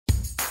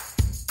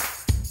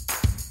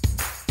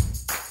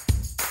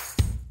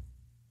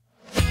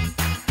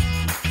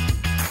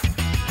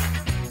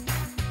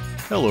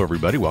Hello,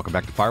 everybody. Welcome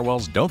back to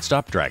Firewalls Don't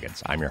Stop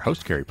Dragons. I'm your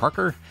host, Kerry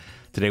Parker.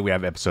 Today we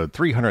have episode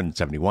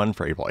 371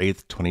 for April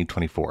 8th,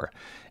 2024.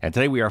 And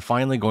today we are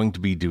finally going to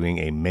be doing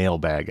a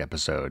mailbag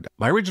episode.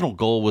 My original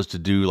goal was to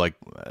do like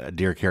a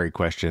Dear Kerry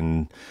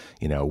question,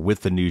 with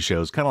the news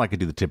shows, kind of like I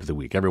do the tip of the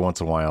week. Every once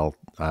in a while,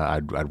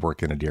 I'd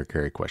work in a Dear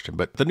Kerry question.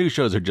 But the news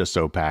shows are just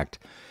so packed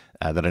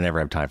that I never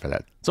have time for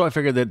that. So I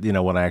figured that,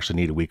 when I actually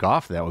need a week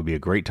off, that would be a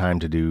great time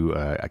to do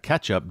a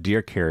catch-up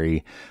Dear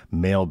Kerry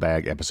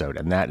mailbag episode.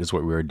 And that is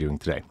what we're doing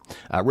today.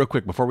 Real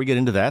quick, before we get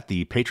into that,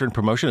 the patron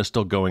promotion is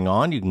still going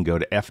on. You can go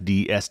to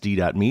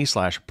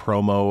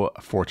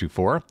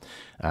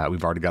fdsd.me/promo424.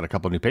 We've already got a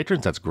couple of new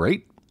patrons. That's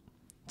great.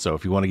 So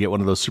if you want to get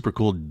one of those super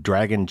cool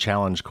Dragon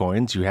Challenge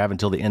coins, you have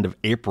until the end of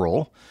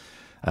April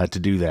to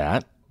do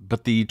that.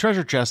 But the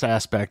treasure chest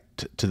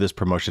aspect to this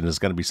promotion is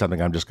going to be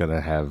something I'm just going to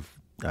have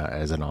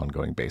as an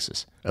ongoing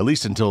basis, at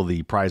least until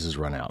the prizes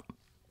run out.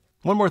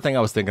 One more thing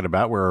I was thinking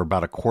about, we're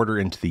about a quarter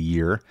into the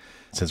year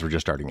since we're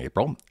just starting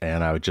April,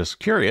 and I was just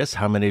curious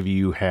how many of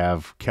you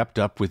have kept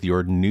up with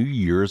your New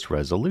Year's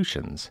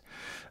resolutions.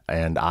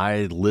 And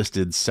I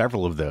listed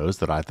several of those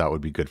that I thought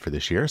would be good for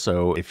this year.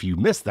 So if you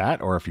missed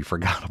that, or if you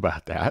forgot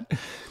about that,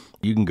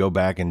 you can go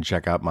back and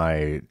check out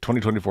my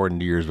 2024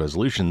 New Year's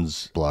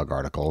resolutions blog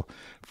article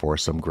for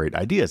some great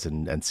ideas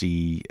and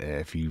see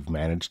if you've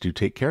managed to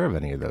take care of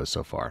any of those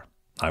so far.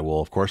 I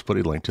will, of course, put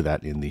a link to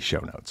that in the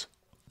show notes.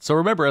 So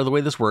remember, the way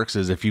this works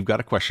is if you've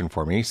got a question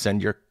for me,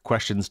 send your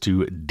questions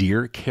to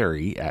Dear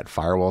Kerry at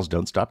Firewalls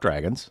Don't Stop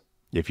Dragons.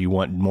 If you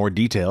want more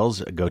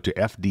details, go to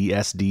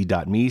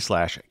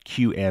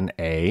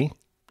fdsd.me/Q&A.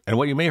 And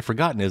what you may have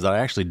forgotten is that I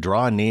actually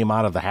draw a name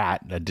out of the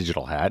hat, a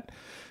digital hat,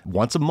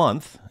 once a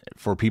month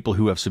for people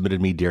who have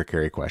submitted me Dear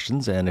Kerry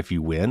questions. And if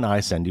you win, I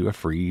send you a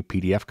free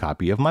PDF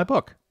copy of my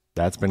book.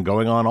 That's been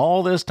going on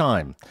all this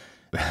time.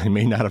 You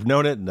may not have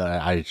known it.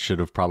 I should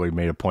have probably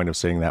made a point of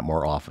saying that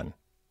more often.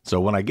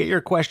 So when I get your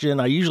question,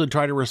 I usually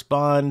try to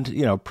respond,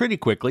 pretty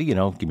quickly,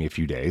 give me a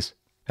few days.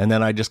 And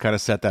then I just kind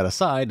of set that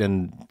aside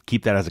and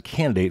keep that as a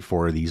candidate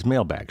for these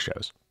mailbag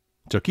shows.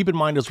 So keep in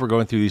mind as we're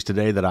going through these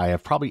today that I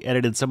have probably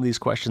edited some of these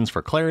questions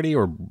for clarity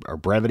or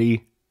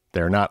brevity.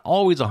 They're not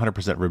always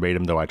 100%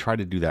 verbatim, though I try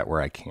to do that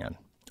where I can.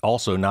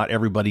 Also, not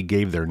everybody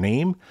gave their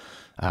name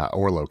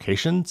or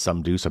location.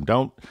 Some do, some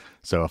don't.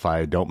 So if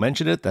I don't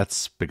mention it,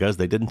 that's because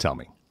they didn't tell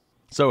me.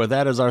 So with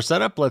that as our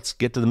setup, let's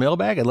get to the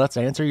mailbag and let's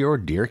answer your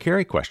Dear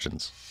Kerry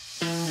questions.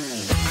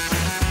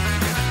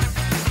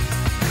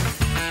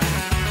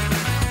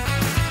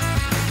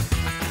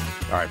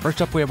 All right,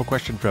 first up, we have a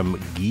question from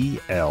Guy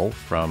L.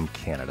 from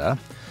Canada.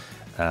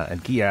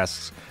 And Guy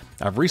asks,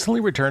 I've recently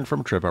returned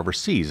from a trip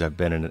overseas. I've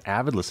been an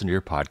avid listener to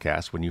your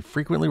podcast when you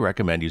frequently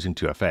recommend using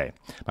 2FA.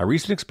 My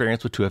recent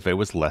experience with 2FA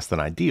was less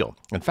than ideal.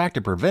 In fact,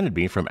 it prevented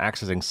me from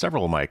accessing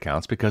several of my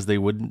accounts because they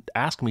would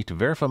ask me to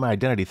verify my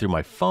identity through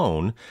my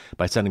phone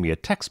by sending me a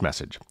text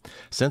message.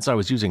 Since I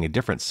was using a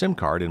different SIM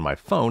card in my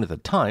phone at the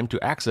time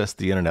to access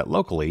the internet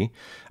locally,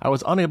 I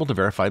was unable to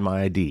verify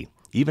my ID.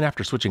 Even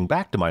after switching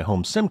back to my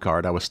home SIM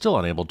card, I was still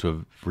unable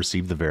to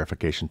receive the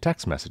verification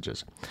text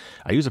messages.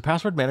 I use a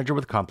password manager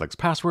with a complex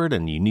password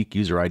and unique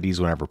user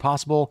IDs whenever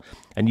possible,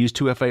 and use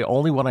 2FA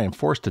only when I am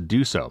forced to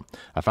do so.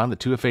 I found that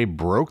 2FA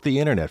broke the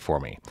internet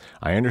for me.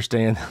 I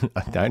understand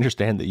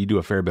that you do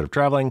a fair bit of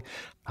traveling.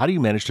 How do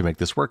you manage to make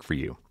this work for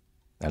you?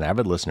 An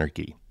avid listener,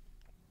 Key.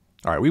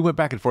 All right, we went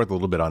back and forth a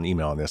little bit on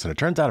email on this, and it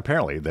turns out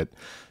apparently that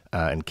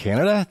in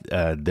Canada,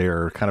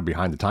 they're kind of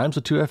behind the times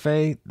with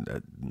 2FA.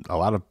 A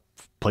lot of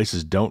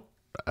places don't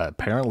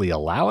apparently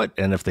allow it,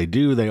 and if they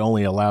do, they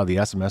only allow the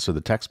SMS or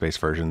the text-based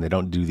version. They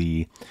don't do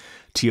the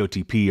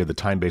TOTP or the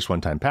time-based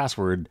one-time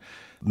password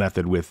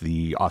method with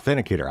the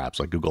authenticator apps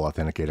like Google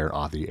Authenticator,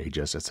 Authy,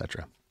 Aegis,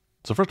 etc.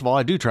 So first of all,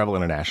 I do travel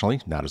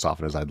internationally, not as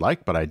often as I'd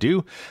like, but I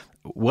do.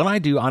 When I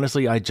do,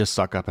 honestly, I just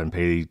suck up and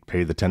pay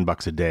the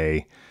 $10 a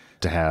day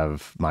to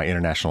have my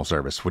international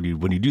service. When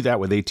you do that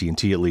with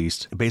AT&T, at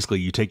least, basically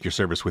you take your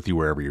service with you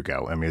wherever you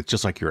go. I mean, it's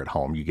just like you're at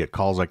home. You get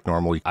calls like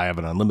normal. I have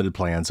an unlimited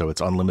plan, so it's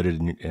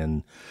unlimited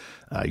in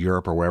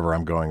Europe or wherever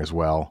I'm going as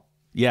well.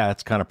 Yeah,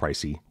 it's kind of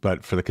pricey,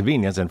 but for the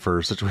convenience and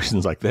for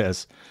situations like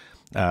this,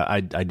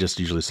 I just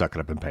usually suck it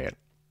up and pay it.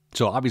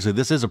 So obviously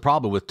this is a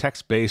problem with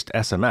text-based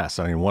SMS.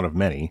 I mean, one of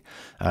many.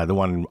 The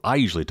one I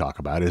usually talk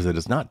about is that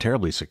it's not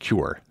terribly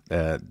secure.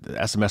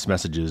 SMS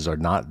messages are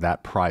not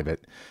that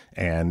private.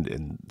 And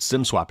in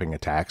SIM swapping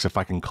attacks, if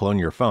I can clone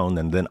your phone,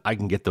 then I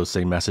can get those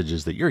same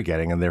messages that you're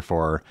getting, and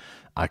therefore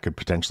I could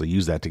potentially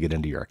use that to get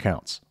into your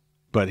accounts.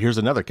 But here's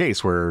another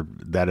case where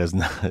that is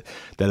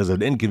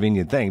an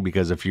inconvenient thing,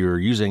 because if you're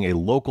using a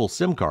local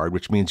SIM card,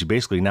 which means you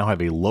basically now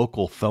have a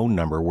local phone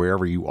number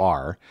wherever you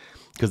are,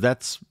 because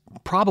that's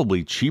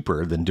probably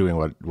cheaper than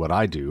doing what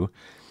I do.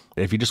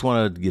 If you just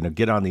want to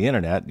get on the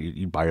internet,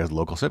 you buy a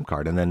local SIM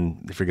card, and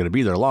then if you're going to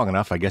be there long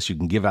enough, I guess you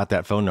can give out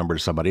that phone number to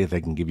somebody if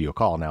they can give you a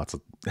call. Now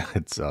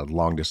it's a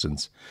long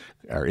distance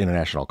or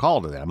international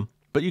call to them,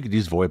 but you could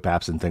use VoIP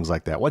apps and things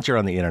like that. Once you're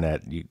on the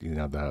internet,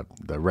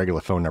 the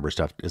regular phone number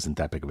stuff isn't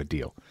that big of a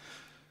deal.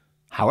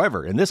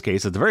 However, in this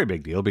case, it's a very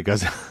big deal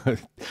because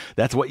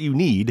that's what you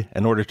need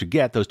in order to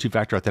get those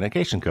two-factor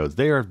authentication codes.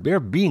 They're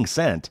being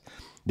sent.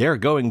 They're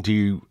going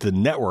to the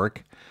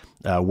network,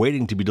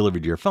 waiting to be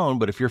delivered to your phone.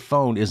 But if your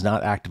phone is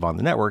not active on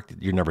the network,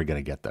 you're never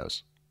going to get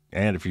those.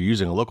 And if you're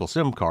using a local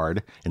SIM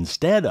card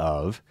instead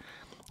of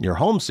your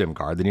home SIM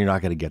card, then you're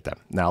not going to get them.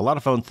 Now, a lot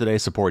of phones today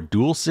support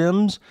dual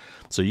SIMs,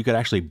 so you could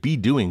actually be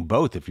doing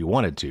both if you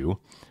wanted to.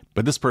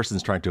 But this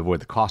person's trying to avoid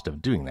the cost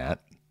of doing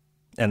that.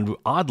 And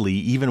oddly,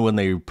 even when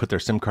they put their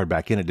SIM card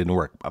back in, it didn't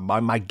work.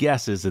 My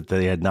guess is that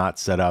they had not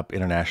set up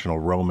international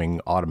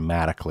roaming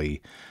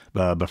automatically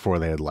before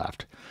they had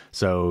left.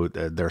 So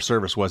their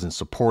service wasn't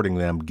supporting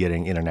them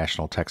getting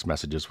international text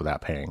messages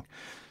without paying.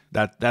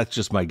 That's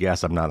just my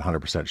guess. I'm not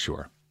 100%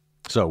 sure.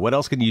 So what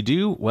else can you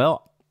do?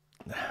 Well,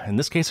 in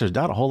this case, there's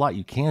not a whole lot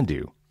you can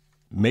do.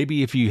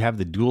 Maybe if you have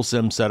the dual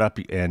SIM set up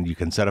and you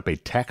can set up a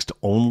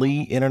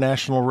text-only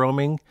international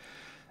roaming,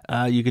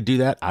 you could do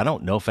that. I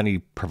don't know if any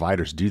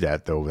providers do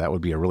that, though. That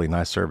would be a really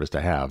nice service to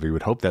have. You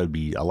would hope that would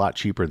be a lot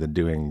cheaper than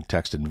doing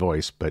text and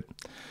voice, but,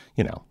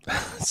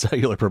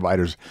 cellular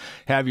providers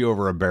have you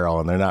over a barrel,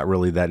 and they're not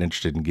really that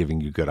interested in giving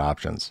you good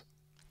options.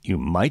 You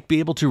might be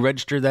able to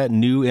register that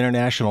new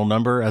international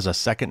number as a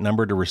second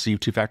number to receive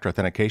two-factor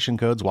authentication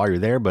codes while you're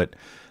there, but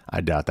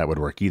I doubt that would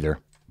work either.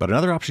 But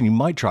another option you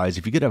might try is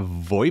if you get a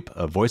VoIP,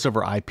 a voice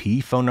over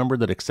IP phone number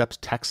that accepts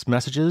text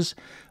messages,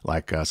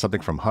 like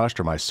something from Hushed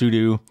or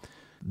MySudo,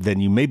 then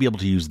you may be able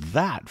to use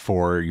that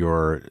for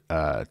your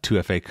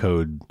 2FA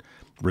code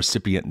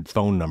recipient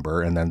phone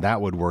number, and then that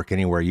would work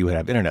anywhere you would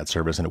have internet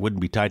service, and it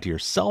wouldn't be tied to your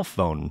cell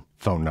phone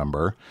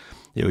number.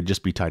 It would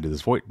just be tied to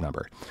this VoIP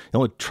number. The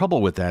only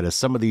trouble with that is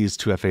some of these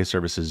 2FA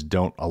services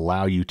don't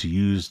allow you to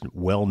use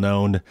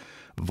well-known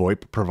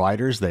VoIP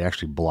providers. They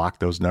actually block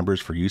those numbers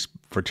for use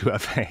for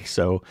 2FA.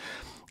 So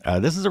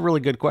this is a really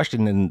good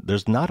question, and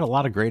there's not a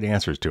lot of great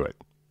answers to it.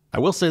 I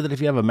will say that if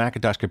you have a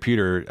Macintosh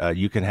computer,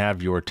 you can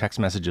have your text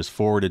messages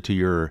forwarded to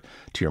your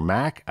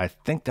Mac. I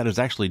think that is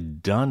actually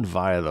done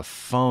via the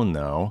phone,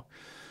 though.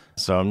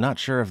 So I'm not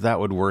sure if that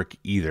would work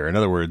either. In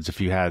other words,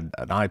 if you had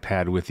an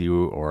iPad with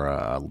you or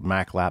a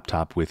Mac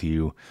laptop with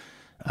you,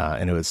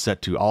 and it was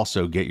set to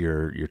also get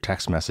your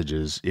text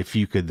messages, if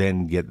you could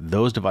then get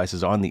those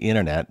devices on the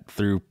internet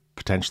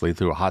potentially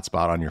through a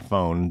hotspot on your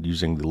phone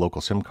using the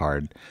local SIM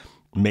card,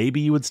 maybe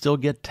you would still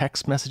get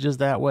text messages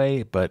that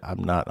way, but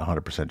I'm not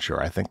 100%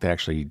 sure. I think they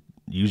actually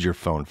use your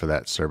phone for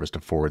that service to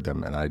forward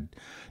them, and I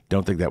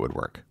don't think that would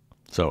work.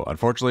 So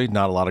unfortunately,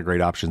 not a lot of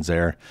great options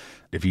there.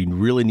 If you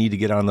really need to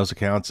get on those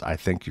accounts, I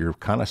think you're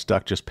kind of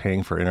stuck just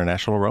paying for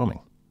international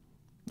roaming.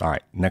 All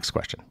right, next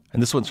question.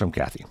 And this one's from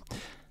Kathy.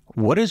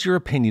 What is your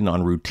opinion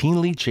on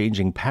routinely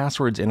changing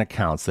passwords in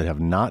accounts that have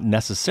not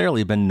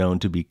necessarily been known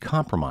to be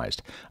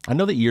compromised? I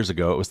know that years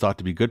ago it was thought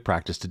to be good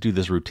practice to do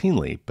this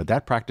routinely, but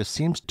that practice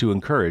seems to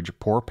encourage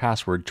poor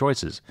password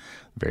choices.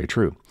 Very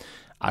true.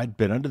 I'd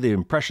been under the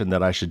impression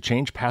that I should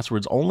change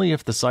passwords only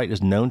if the site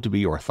is known to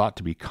be or thought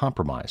to be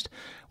compromised.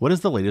 What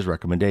is the latest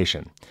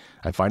recommendation?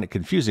 I find it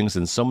confusing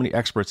since so many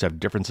experts have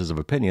differences of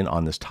opinion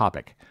on this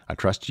topic. I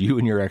trust you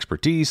and your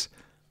expertise.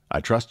 I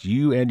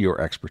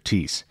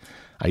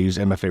use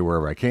MFA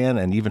wherever I can,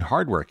 and even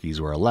hardware keys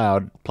were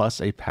allowed,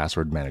 plus a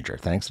password manager.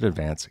 Thanks in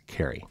advance,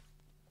 Carrie.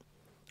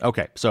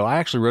 Okay, so I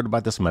actually wrote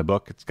about this in my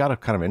book. It's got a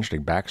kind of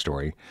interesting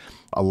backstory.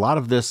 A lot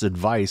of this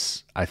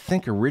advice, I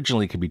think,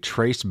 originally could be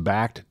traced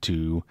back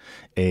to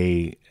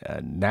a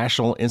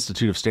National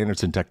Institute of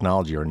Standards and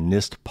Technology, or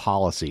NIST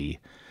policy,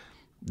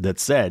 that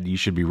said you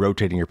should be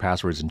rotating your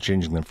passwords and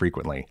changing them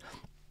frequently.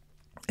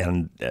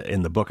 And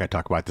in the book, I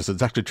talk about this.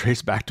 It's actually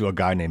traced back to a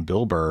guy named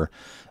Bill Burr,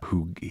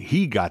 who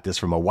he got this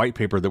from a white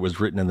paper that was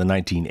written in the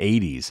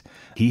 1980s.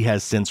 He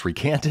has since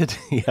recanted.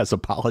 He has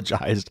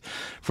apologized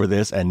for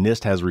this, and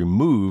NIST has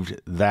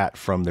removed that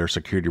from their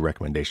security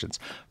recommendations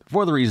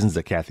for the reasons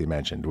that Kathy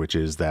mentioned, which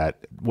is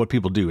that what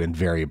people do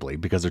invariably,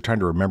 because they're trying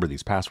to remember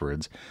these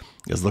passwords,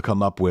 is they'll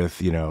come up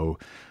with,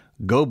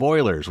 Go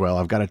Boilers. Well,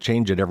 I've got to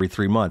change it every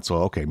 3 months.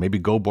 Well, okay, maybe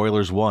Go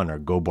Boilers 1 or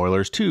Go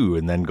Boilers 2,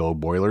 and then Go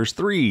Boilers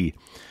 3.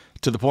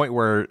 To the point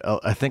where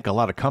I think a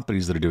lot of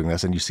companies that are doing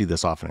this, and you see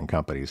this often in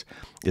companies,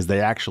 is they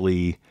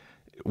actually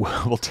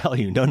will tell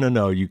you,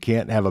 no, you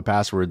can't have a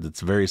password that's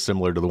very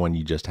similar to the one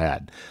you just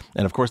had.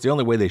 And of course, the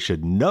only way they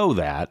should know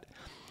that,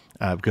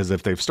 because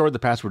if they've stored the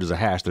password as a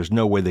hash, there's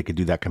no way they could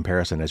do that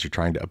comparison as you're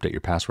trying to update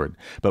your password.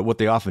 But what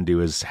they often do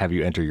is have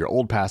you enter your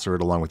old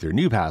password along with your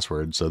new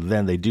password. So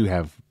then they do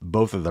have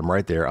both of them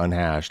right there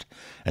unhashed,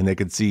 and they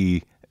could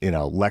see,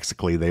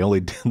 lexically, they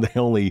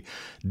only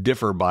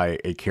differ by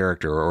a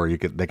character, or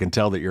they can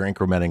tell that you're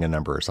incrementing a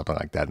number or something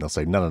like that, and they'll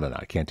say, no,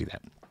 I can't do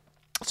that.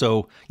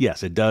 So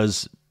yes, it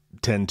does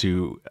tend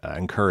to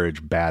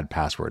encourage bad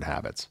password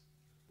habits.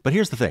 But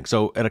here's the thing.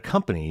 So at a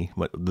company,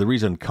 the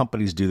reason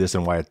companies do this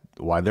and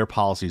why their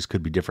policies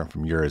could be different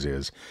from yours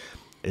is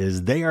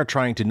they are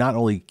trying to not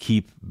only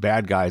keep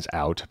bad guys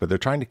out, but they're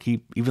trying to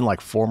keep even like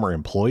former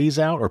employees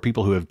out, or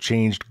people who have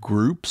changed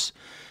groups,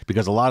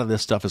 because a lot of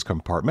this stuff is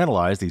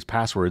compartmentalized. These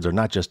passwords are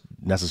not just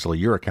necessarily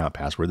your account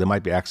password. They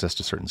might be access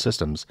to certain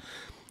systems.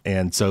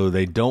 And so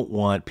they don't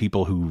want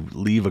people who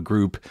leave a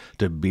group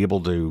to be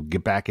able to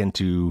get back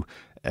into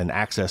and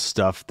access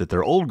stuff that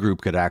their old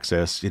group could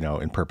access,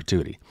 in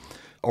perpetuity.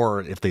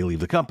 Or if they leave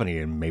the company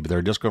and maybe they're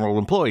a disgruntled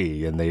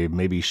employee and they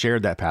maybe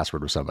shared that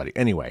password with somebody.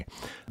 Anyway,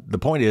 the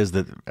point is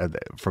that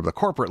from the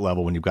corporate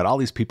level, when you've got all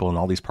these people and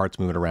all these parts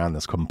moving around,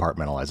 this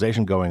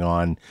compartmentalization going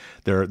on,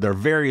 there are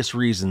various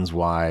reasons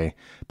why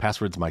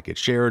passwords might get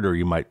shared, or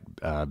you might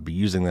be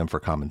using them for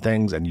common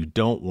things. And you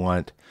don't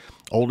want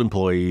old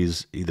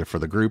employees, either for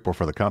the group or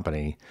for the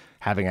company,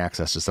 having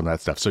access to some of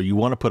that stuff. So you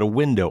want to put a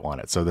window on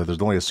it so that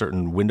there's only a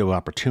certain window of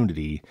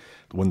opportunity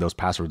when those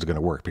passwords are going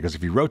to work. Because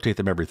if you rotate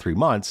them every 3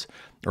 months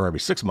or every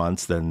 6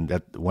 months, then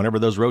whenever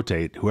those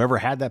rotate, whoever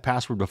had that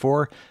password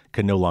before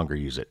can no longer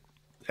use it.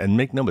 And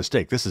make no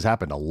mistake, this has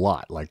happened a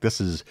lot. Like this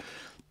is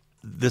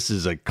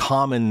a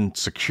common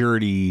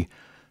security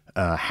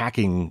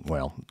hacking,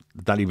 well,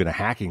 not even a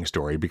hacking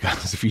story,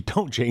 because if you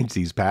don't change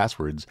these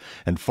passwords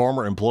and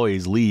former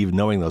employees leave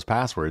knowing those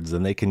passwords,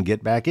 then they can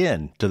get back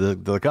in to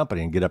the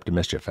company and get up to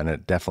mischief. And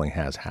it definitely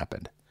has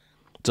happened.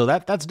 So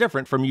that's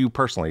different from you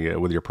personally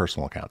with your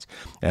personal accounts.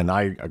 And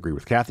I agree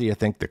with Kathy. I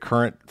think the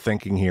current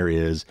thinking here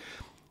is,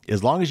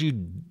 as long as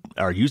you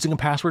are using a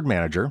password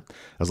manager,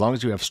 as long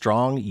as you have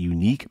strong,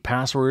 unique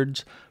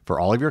passwords for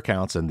all of your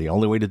accounts, and the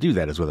only way to do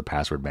that is with a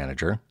password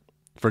manager.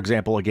 For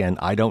example, again,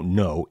 I don't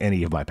know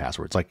any of my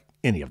passwords, like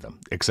any of them,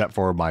 except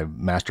for my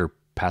master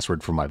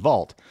password for my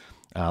vault.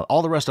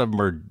 All the rest of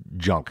them are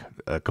junk,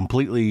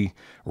 completely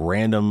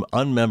random,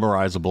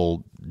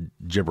 unmemorizable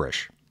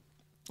gibberish.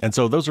 And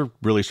so those are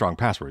really strong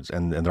passwords,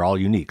 and they're all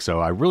unique.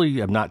 So I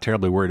really am not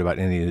terribly worried about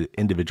any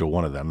individual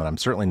one of them, and I'm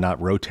certainly not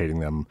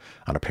rotating them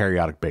on a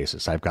periodic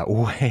basis. I've got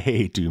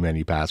way too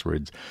many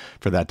passwords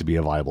for that to be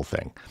a viable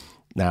thing.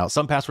 Now,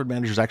 some password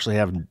managers actually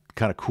have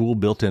kind of cool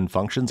built-in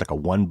functions, like a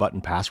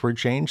one-button password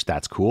change.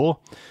 That's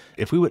cool.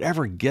 If we would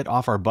ever get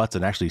off our butts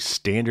and actually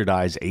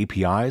standardize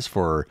APIs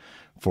for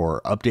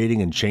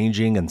updating and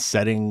changing and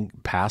setting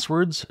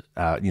passwords,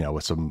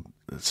 with some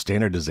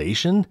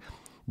standardization,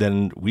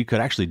 then we could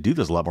actually do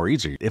this a lot more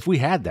easier. If we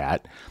had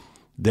that,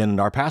 then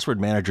our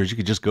password managers, you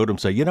could just go to them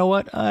and say, you know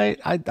what,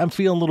 I'm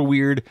feeling a little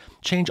weird,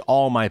 change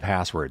all my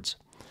passwords.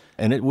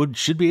 And it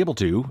should be able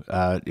to,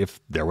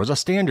 if there was a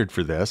standard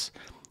for this,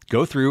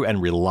 go through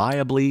and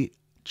reliably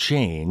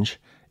change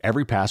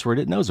every password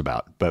it knows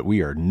about. But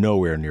we are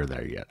nowhere near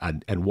there yet.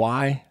 And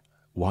why?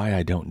 Why,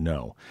 I don't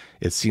know.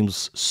 It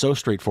seems so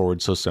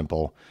straightforward, so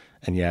simple,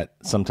 and yet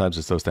sometimes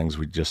it's those things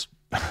we just,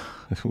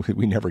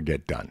 we never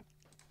get done.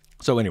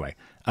 So anyway,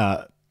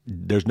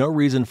 there's no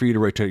reason for you to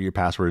rotate your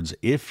passwords.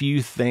 If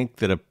you think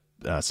that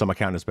some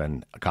account has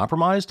been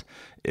compromised,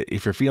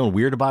 if you're feeling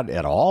weird about it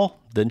at all,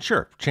 then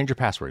sure, change your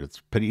password. It's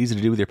pretty easy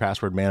to do with your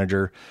password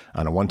manager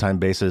on a one-time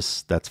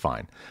basis. That's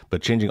fine.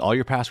 But changing all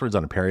your passwords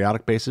on a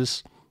periodic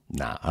basis,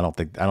 nah, I don't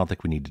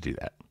think we need to do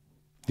that.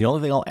 The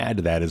only thing I'll add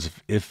to that is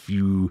if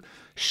you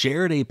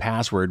shared a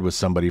password with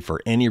somebody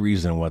for any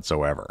reason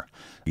whatsoever,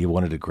 you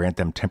wanted to grant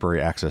them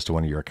temporary access to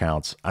one of your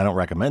accounts, I don't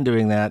recommend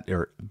doing that.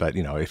 But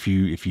if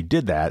you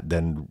did that,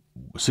 then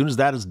as soon as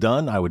that is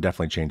done, I would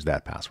definitely change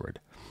that password.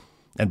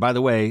 And by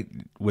the way,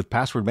 with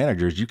password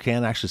managers, you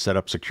can actually set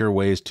up secure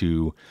ways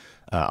to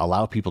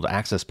allow people to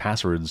access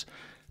passwords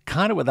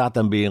kind of without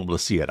them being able to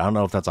see it. I don't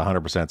know if that's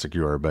 100%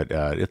 secure, but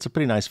it's a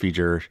pretty nice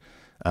feature.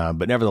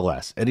 But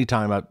nevertheless,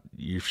 anytime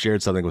you've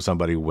shared something with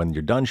somebody, when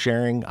you're done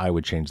sharing, I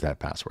would change that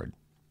password.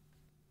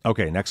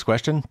 Okay, next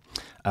question.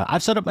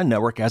 I've set up my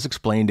network as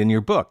explained in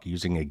your book,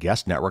 using a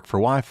guest network for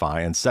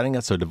Wi-Fi and setting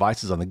it so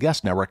devices on the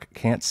guest network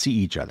can't see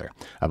each other.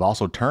 I've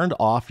also turned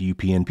off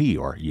UPnP,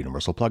 or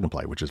Universal Plug and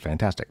Play, which is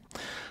fantastic.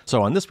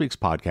 So on this week's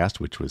podcast,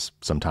 which was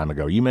some time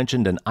ago, you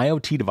mentioned an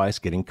IoT device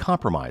getting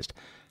compromised.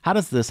 How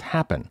does this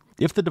happen?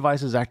 If the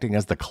device is acting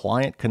as the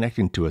client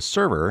connecting to a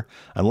server,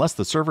 unless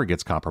the server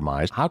gets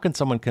compromised, how can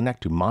someone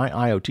connect to my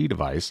IoT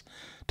device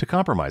to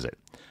compromise it?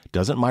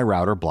 Doesn't my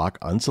router block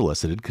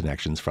unsolicited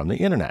connections from the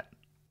internet?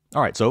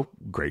 All right, so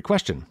great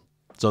question.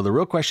 So the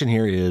real question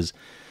here is,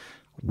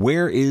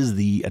 where is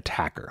the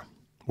attacker?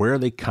 Where are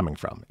they coming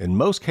from? In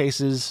most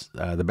cases,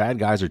 the bad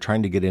guys are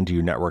trying to get into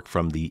your network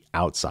from the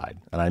outside.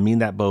 And I mean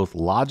that both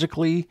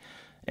logically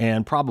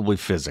and probably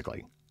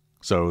physically.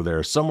 So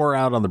they're somewhere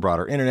out on the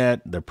broader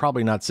internet. They're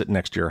probably not sitting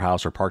next to your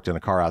house or parked in a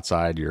car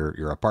outside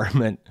your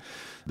apartment.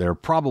 They're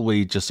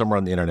probably just somewhere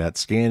on the internet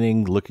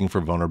scanning, looking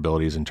for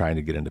vulnerabilities and trying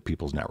to get into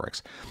people's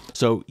networks.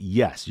 So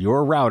yes,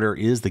 your router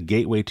is the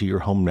gateway to your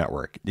home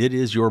network. It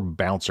is your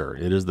bouncer.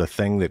 It is the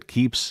thing that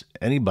keeps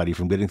anybody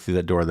from getting through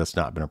that door that's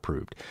not been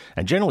approved.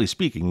 And generally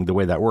speaking, the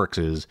way that works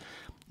is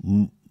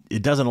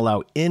it doesn't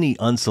allow any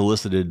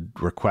unsolicited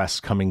requests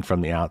coming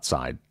from the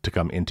outside to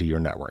come into your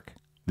network.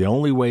 The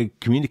only way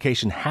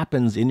communication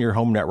happens in your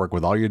home network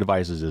with all your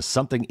devices is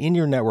something in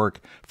your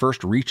network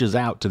first reaches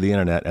out to the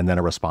internet and then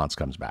a response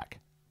comes back.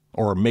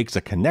 Or makes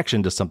a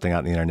connection to something out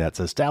in the internet,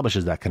 so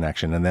establishes that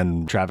connection, and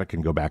then traffic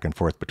can go back and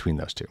forth between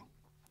those two.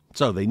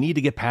 So they need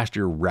to get past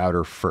your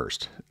router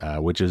first,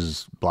 which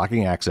is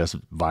blocking access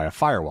via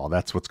firewall.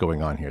 That's what's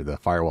going on here. The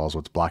firewall is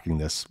what's blocking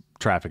this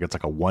traffic. It's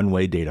like a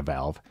one-way data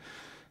valve.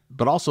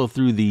 but also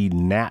through the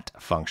NAT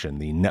function,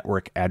 the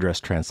network address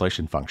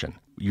translation function.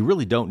 You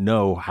really don't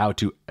know how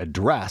to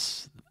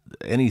address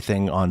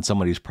anything on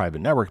somebody's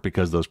private network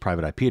because those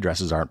private IP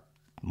addresses aren't,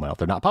 well,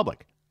 they're not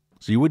public.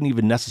 So you wouldn't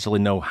even necessarily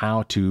know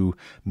how to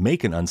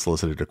make an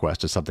unsolicited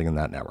request to something in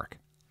that network.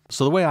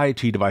 So the way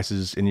IoT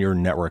devices in your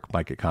network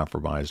might get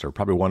compromised are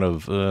probably one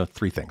of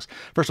three things.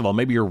 First of all,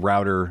 maybe your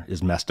router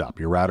is messed up.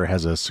 Your router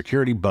has a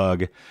security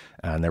bug,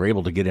 and they're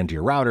able to get into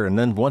your router. And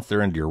then once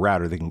they're into your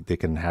router, they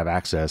can have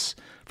access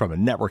from a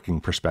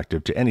networking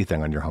perspective to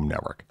anything on your home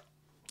network.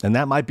 And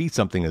that might be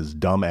something as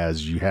dumb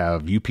as you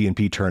have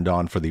UPnP turned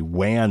on for the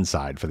WAN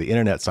side, for the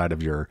internet side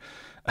of your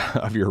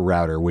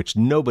router, which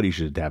nobody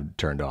should have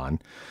turned on.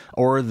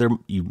 Or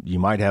you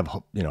might have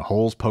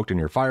holes poked in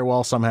your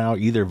firewall somehow,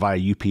 either via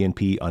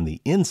UPnP on the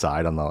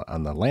inside, on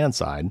the LAN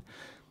side,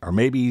 or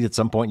maybe at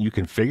some point you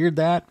configured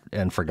that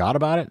and forgot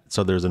about it,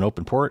 so there's an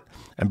open port.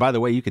 And by the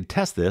way, you can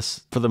test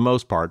this for the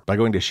most part by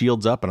going to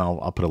Shields Up, and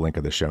I'll put a link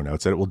in the show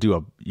notes. And it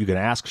will you can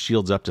ask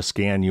Shields Up to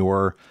scan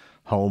your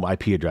home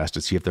IP address to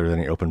see if there's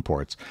any open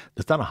ports.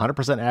 It's not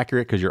 100%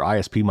 accurate because your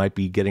ISP might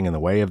be getting in the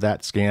way of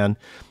that scan.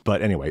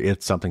 But anyway,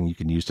 it's something you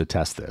can use to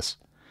test this.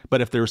 But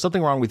if there was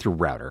something wrong with your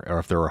router, or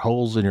if there were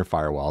holes in your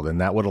firewall, then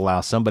that would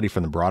allow somebody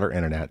from the broader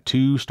internet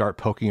to start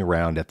poking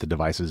around at the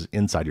devices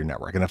inside your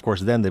network. And of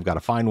course, then they've got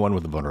to find one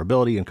with a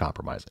vulnerability and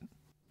compromise it.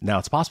 Now,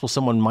 it's possible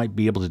someone might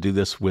be able to do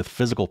this with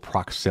physical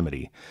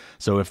proximity.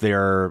 So if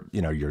they're,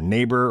 your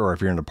neighbor, or if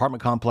you're in an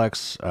apartment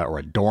complex or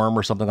a dorm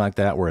or something like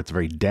that, where it's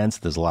very dense,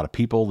 there's a lot of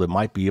people that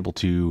might be able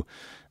to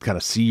kind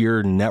of see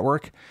your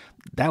network.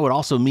 That would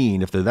also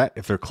mean if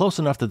they're close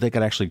enough that they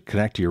could actually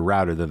connect to your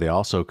router, that they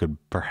also could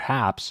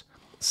perhaps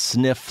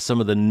sniff some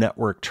of the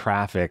network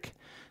traffic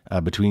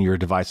between your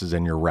devices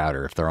and your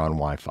router if they're on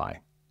Wi-Fi.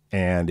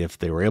 And if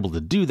they were able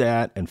to do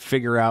that and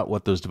figure out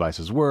what those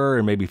devices were,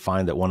 and maybe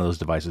find that one of those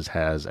devices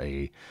has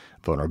a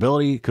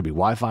vulnerability, could be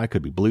Wi-Fi,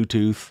 could be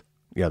Bluetooth,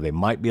 they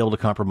might be able to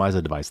compromise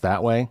a device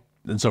that way.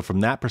 And so from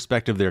that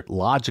perspective, they're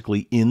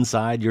logically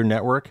inside your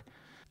network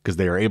because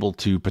they are able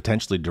to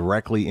potentially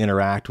wirelessly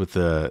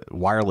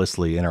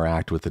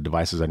interact with the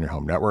devices on your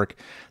home network.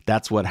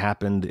 That's what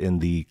happened in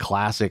the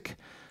classic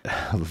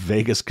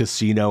Vegas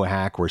casino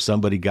hack, where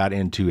somebody got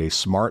into a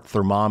smart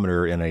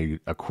thermometer in a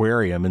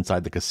aquarium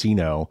inside the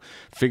casino,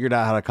 figured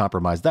out how to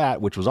compromise that,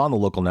 which was on the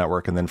local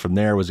network, and then from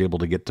there was able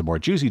to get to more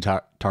juicy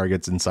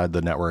targets inside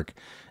the network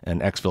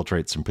and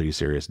exfiltrate some pretty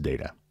serious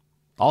data.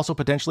 Also,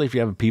 potentially, if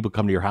you have people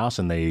come to your house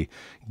and they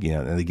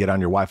get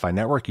on your Wi-Fi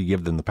network, you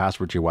give them the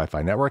password to your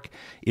Wi-Fi network.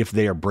 If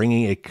they are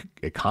bringing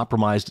a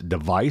compromised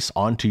device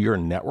onto your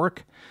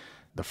network,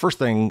 the first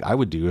thing I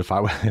would do if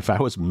I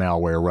was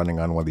malware running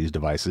on one of these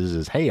devices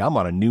is, hey, I'm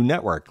on a new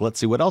network. Let's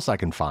see what else I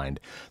can find.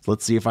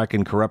 Let's see if I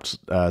can corrupt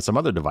some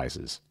other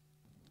devices.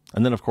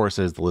 And then, of course,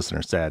 as the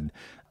listener said,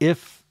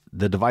 if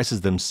the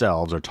devices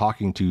themselves are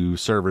talking to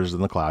servers in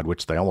the cloud,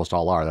 which they almost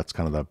all are, that's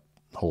kind of the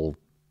whole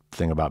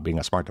thing about being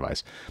a smart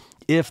device.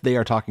 If they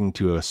are talking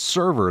to a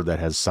server that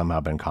has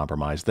somehow been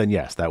compromised, then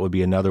yes, that would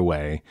be another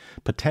way,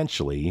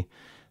 potentially,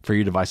 for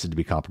your devices to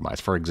be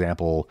compromised. For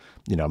example,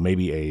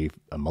 maybe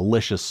a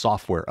malicious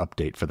software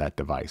update for that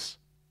device.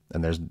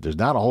 And there's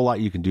not a whole lot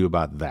you can do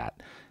about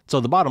that.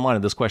 So the bottom line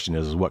of this question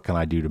is what can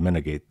I do to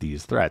mitigate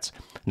these threats?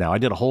 Now, I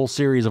did a whole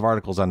series of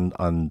articles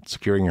on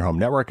securing your home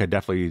network. I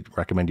definitely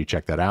recommend you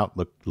check that out.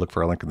 Look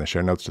for a link in the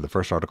show notes to the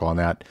first article on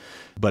that.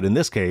 But in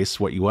this case,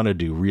 what you want to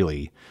do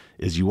really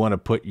is you want to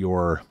put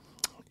your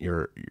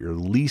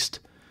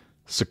least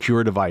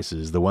secure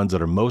devices, the ones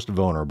that are most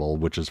vulnerable,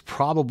 which is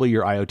probably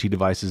your IoT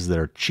devices that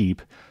are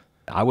cheap,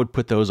 I would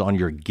put those on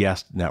your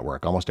guest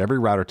network. Almost every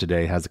router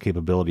today has the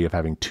capability of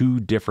having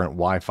two different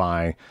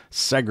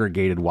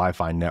segregated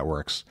Wi-Fi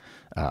networks,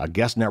 a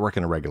guest network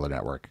and a regular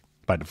network.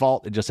 By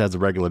default, it just has the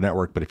regular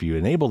network, but if you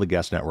enable the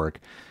guest network,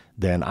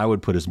 then I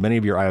would put as many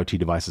of your IoT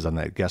devices on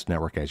that guest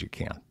network as you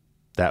can.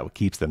 That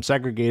keeps them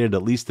segregated.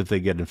 At least if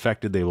they get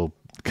infected, they will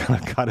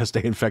kind of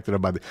stay infected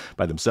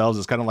by themselves.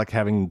 It's kind of like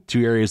having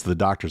two areas of the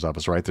doctor's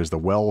office, right? There's the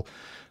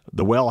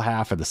well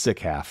half and the sick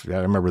half. I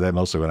remember that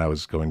mostly when I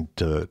was going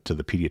to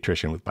the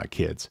pediatrician with my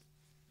kids.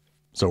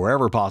 So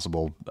wherever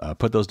possible,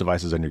 put those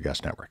devices on your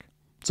guest network.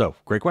 So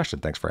great question.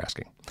 Thanks for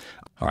asking.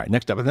 All right,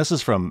 next up, and this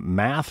is from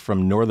Math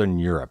from Northern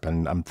Europe,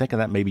 and I'm thinking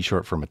that may be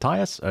short for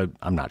Matthias.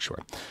 I'm not sure.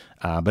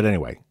 But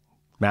anyway,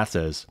 Matt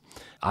says,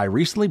 I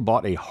recently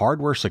bought a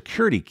hardware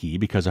security key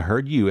because I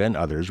heard you and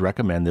others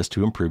recommend this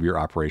to improve your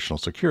operational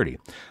security.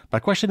 My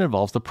question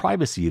involves the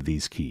privacy of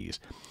these keys.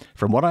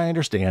 From what I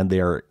understand, they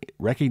are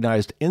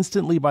recognized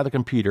instantly by the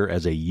computer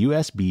as a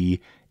USB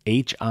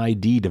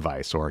HID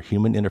device, or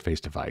human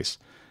interface device.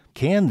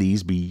 Can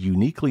these be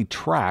uniquely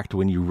tracked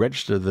when you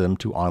register them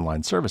to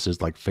online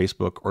services like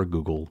Facebook or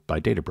Google by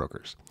data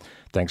brokers?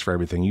 Thanks for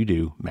everything you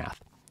do, Math.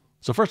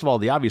 So first of all,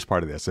 the obvious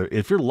part of this,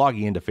 if you're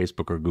logging into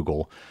Facebook or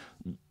Google,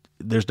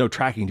 there's no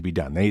tracking to be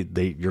done.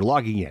 You're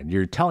logging in,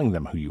 you're telling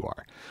them who you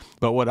are.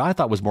 But what I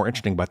thought was more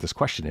interesting about this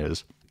question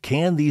is,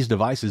 can these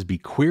devices be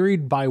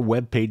queried by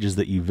web pages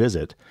that you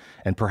visit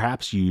and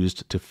perhaps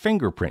used to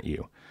fingerprint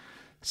you?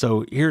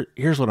 So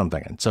here's what I'm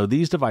thinking. So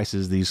these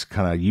devices, these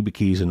kind of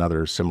YubiKeys and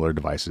other similar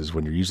devices,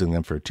 when you're using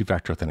them for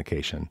two-factor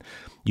authentication,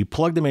 you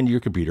plug them into your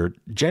computer.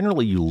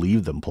 Generally, you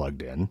leave them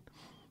plugged in.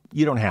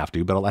 You don't have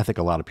to, but I think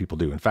a lot of people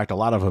do. In fact, a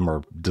lot of them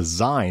are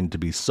designed to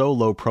be so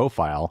low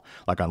profile,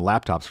 like on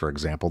laptops, for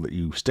example, that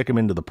you stick them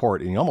into the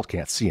port and you almost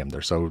can't see them.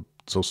 They're so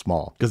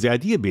small. Because the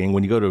idea being,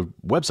 when you go to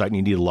a website and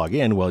you need to log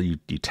in, well, you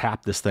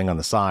tap this thing on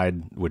the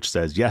side, which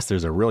says, yes,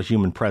 there's a real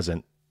human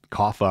present.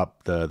 Cough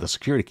up the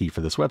security key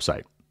for this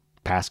website.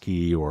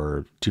 Passkey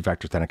or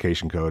two-factor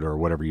authentication code or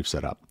whatever you've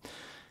set up.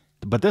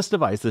 But this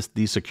device,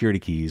 these security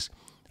keys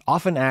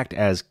often act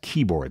as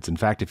keyboards. In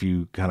fact, if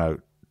you kind of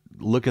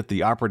look at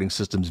the operating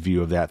system's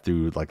view of that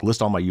through like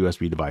list all my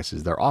USB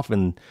devices, they're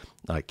often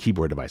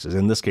keyboard devices.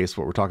 In this case,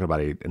 what we're talking about,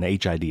 an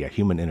HID, a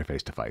human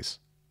interface device.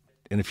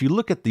 And if you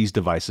look at these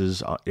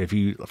devices,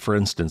 for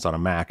instance, on a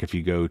Mac, if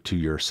you go to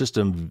your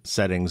system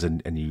settings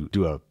and you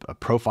do a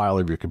profile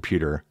of your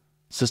computer,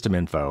 system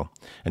info,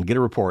 and get a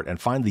report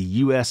and find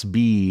the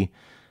USB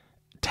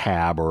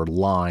tab or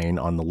line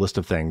on the list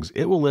of things,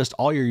 it will list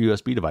all your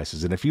USB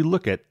devices. And if you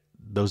look at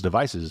those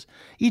devices,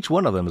 each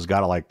one of them has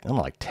got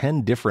like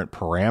 10 different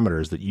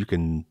parameters that you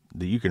can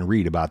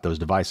read about those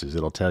devices.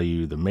 It'll tell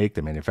you the make,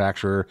 the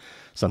manufacturer,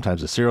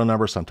 sometimes the serial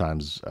number,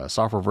 sometimes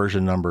software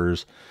version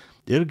numbers.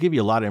 It'll give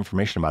you a lot of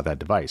information about that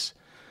device.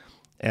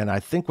 And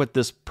I think what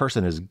this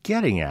person is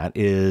getting at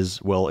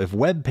is, well, if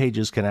web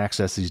pages can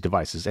access these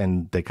devices,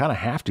 and they kind of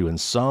have to in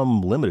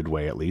some limited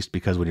way at least,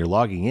 because when you're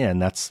logging in,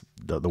 that's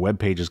the web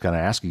page is kind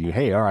of asking you,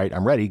 hey, all right,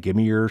 I'm ready, give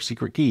me your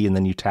secret key, and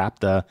then you tap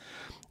the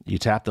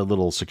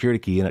little security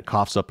key and it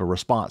coughs up a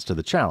response to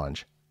the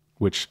challenge,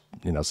 which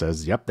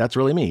says, yep, that's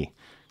really me.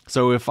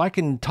 So if I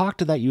can talk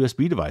to that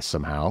USB device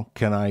somehow,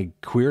 can I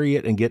query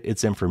it and get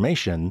its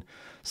information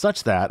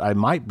such that I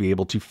might be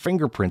able to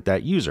fingerprint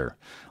that user?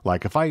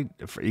 Like if I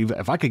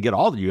could get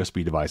all the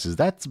USB devices,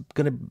 that's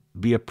going to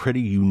be a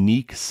pretty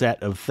unique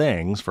set of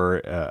things for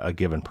a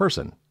given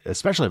person,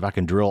 especially if I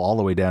can drill all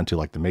the way down to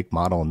like the make,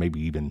 model, and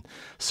maybe even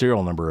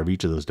serial number of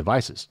each of those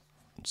devices.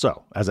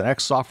 So as an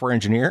ex-software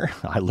engineer,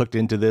 I looked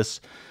into this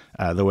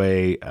the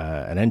way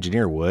an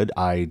engineer would.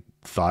 I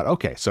thought,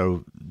 okay,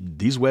 so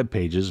these web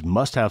pages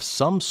must have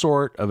some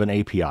sort of an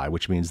API,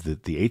 which means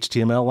that the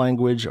HTML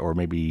language or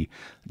maybe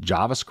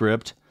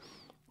JavaScript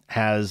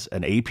has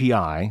an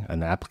API,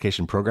 an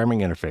application programming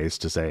interface,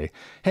 to say,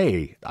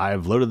 hey,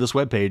 I've loaded this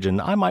web page and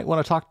I might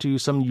want to talk to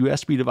some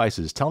USB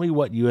devices. Tell me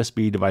what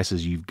USB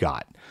devices you've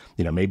got.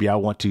 Maybe I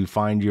want to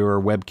find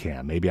your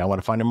webcam. Maybe I want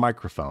to find a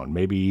microphone.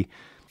 Maybe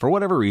for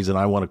whatever reason,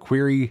 I want to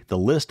query the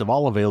list of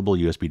all available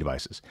USB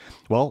devices.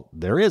 Well,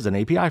 there is an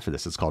API for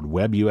this. It's called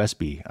Web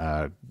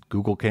USB.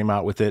 Google came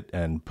out with it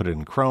and put it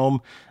in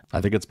Chrome. I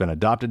think it's been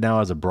adopted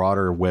now as a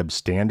broader web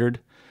standard,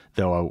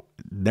 though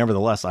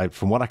nevertheless,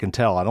 from what I can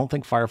tell, I don't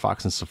think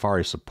Firefox and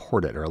Safari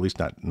support it, or at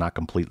least not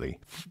completely.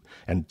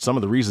 And some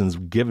of the reasons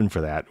given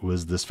for that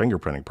was this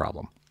fingerprinting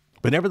problem.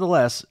 But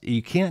nevertheless,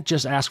 you can't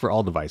just ask for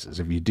all devices.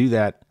 If you do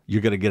that,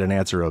 you're going to get an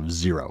answer of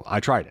 0. I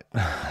tried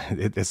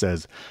it. It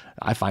says,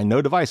 I find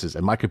no devices.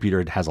 And my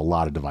computer has a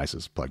lot of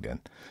devices plugged in.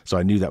 So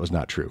I knew that was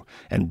not true.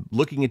 And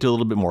looking into it a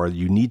little bit more,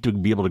 you need to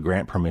be able to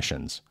grant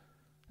permissions.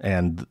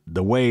 And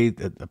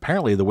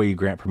apparently the way you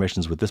grant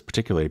permissions with this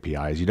particular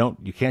API is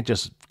you can't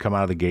just come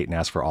out of the gate and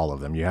ask for all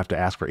of them. You have to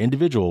ask for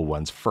individual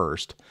ones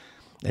first,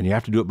 and you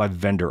have to do it by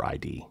vendor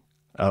ID.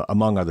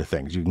 Among other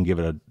things, you can give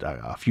it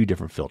a few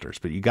different filters,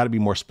 but you got to be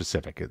more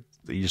specific.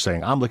 You're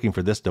saying, I'm looking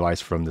for this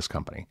device from this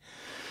company.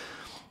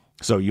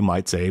 So you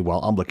might say, well,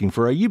 I'm looking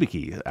for a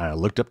YubiKey. I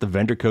looked up the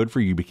vendor code for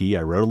YubiKey.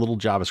 I wrote a little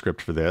JavaScript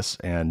for this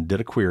and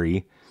did a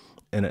query,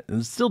 and it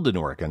still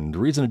didn't work. And the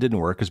reason it didn't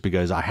work is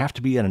because I have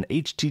to be in an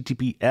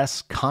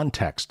HTTPS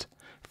context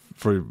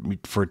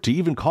for to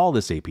even call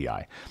this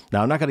API.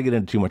 Now, I'm not going to get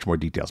into too much more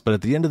details, but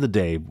at the end of the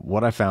day,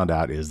 what I found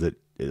out is that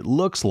it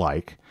looks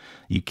like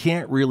you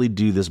can't really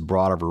do this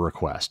broad of a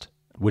request,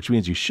 which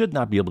means you should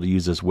not be able to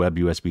use this Web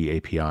USB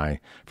API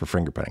for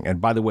fingerprinting. And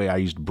by the way, I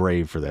used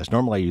Brave for this.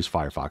 Normally I use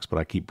Firefox, but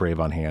I keep Brave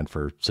on hand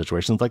for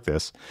situations like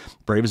this.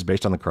 Brave is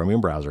based on the Chromium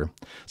browser,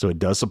 so it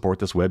does support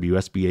this Web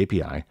USB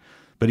API.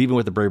 But even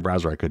with the Brave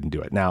browser, I couldn't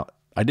do it. Now,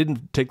 I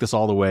didn't take this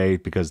all the way,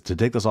 because to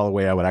take this all the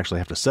way, I would actually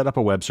have to set up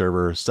a web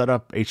server, set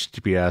up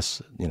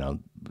HTTPS,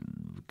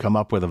 come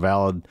up with a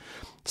valid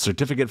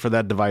certificate for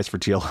that device for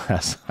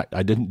TLS.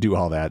 I didn't do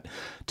all that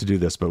to do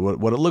this, but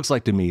what it looks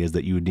like to me is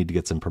that you would need to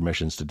get some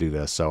permissions to do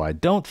this. So I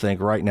don't think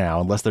right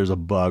now, unless there's a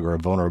bug or a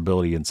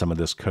vulnerability in some of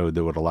this code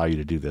that would allow you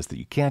to do this, that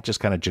you can't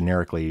just kind of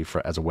generically,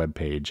 as a web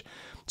page,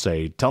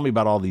 say, tell me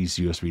about all these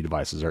USB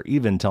devices, or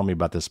even tell me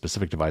about this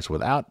specific device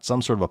without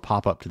some sort of a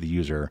pop-up to the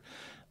user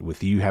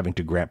with you having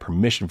to grant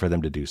permission for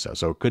them to do so.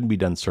 So it couldn't be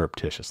done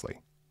surreptitiously.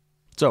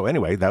 So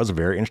anyway, that was a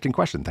very interesting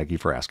question. Thank you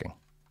for asking.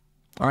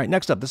 All right,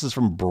 next up, this is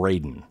from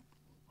Braden.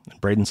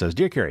 Braden says,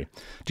 Dear Carrie,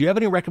 do you have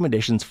any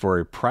recommendations for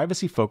a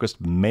privacy-focused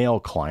mail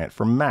client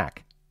for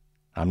Mac?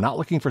 I'm not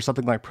looking for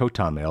something like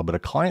Proton Mail, but a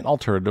client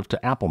alternative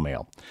to Apple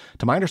Mail.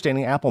 To my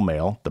understanding, Apple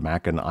Mail, the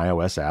Mac and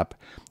iOS app,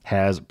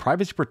 has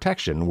privacy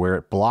protection where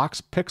it blocks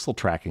pixel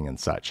tracking and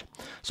such.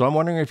 So I'm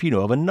wondering if you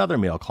know of another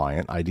mail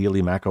client,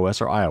 ideally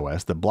macOS or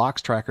iOS, that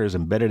blocks trackers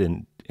embedded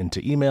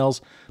into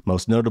emails,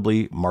 most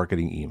notably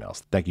marketing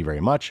emails. Thank you very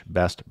much.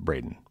 Best,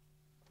 Braden.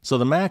 So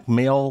the Mac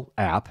Mail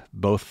app,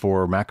 both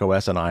for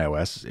macOS and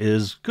iOS,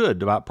 is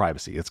good about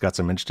privacy. It's got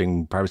some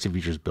interesting privacy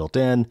features built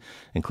in,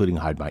 including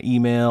Hide My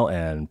Email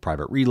and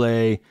Private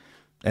Relay.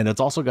 And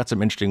it's also got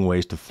some interesting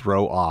ways to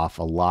throw off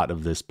a lot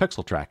of this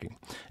pixel tracking.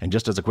 And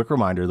just as a quick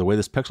reminder, the way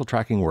this pixel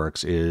tracking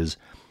works is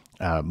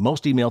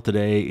most email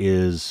today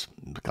is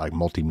like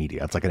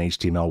multimedia. It's like an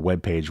HTML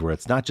web page where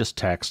it's not just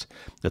text,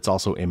 it's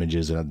also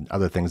images and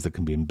other things that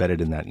can be embedded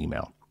in that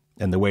email.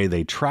 And the way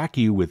they track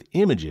you with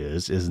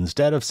images is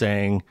instead of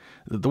saying,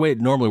 the way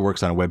it normally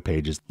works on a web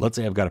page is, let's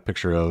say I've got a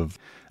picture of,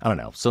 I don't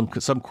know,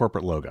 some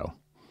corporate logo.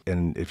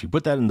 And if you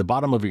put that in the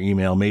bottom of your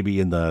email, maybe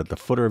in the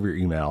footer of your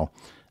email,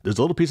 there's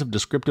a little piece of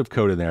descriptive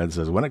code in there that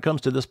says, when it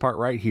comes to this part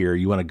right here,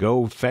 you want to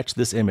go fetch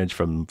this image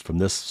from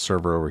this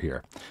server over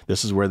here.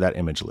 This is where that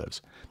image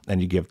lives. And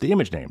you give the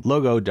image name,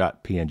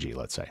 logo.png,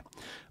 let's say.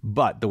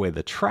 But the way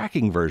the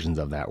tracking versions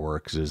of that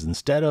works is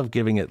instead of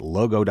giving it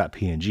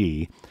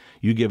logo.png,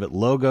 you give it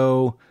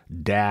logo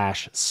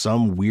dash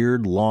some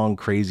weird, long,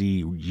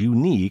 crazy,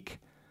 unique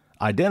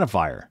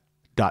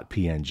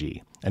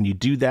identifier.png. And you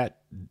do that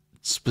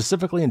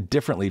specifically and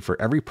differently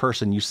for every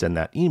person you send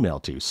that email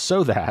to,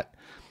 so that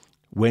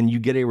when you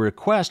get a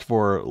request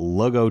for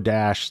logo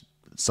dash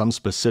some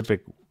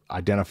specific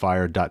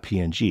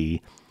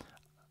identifier.png,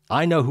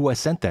 I know who I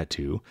sent that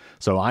to.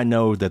 So I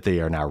know that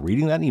they are now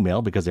reading that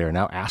email because they are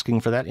now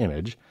asking for that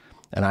image.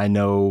 And I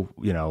know,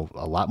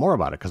 a lot more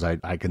about it because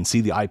I can see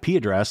the IP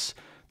address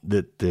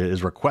that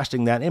is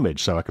requesting that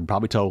image. So I can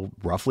probably tell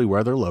roughly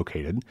where they're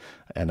located.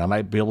 And I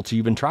might be able to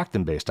even track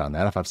them based on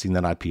that if I've seen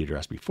that IP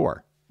address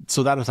before.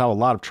 So that is how a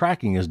lot of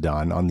tracking is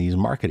done on these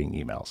marketing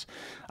emails.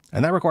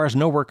 And that requires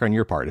no work on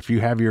your part. If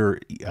you have your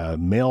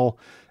mail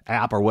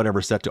app or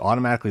whatever set to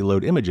automatically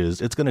load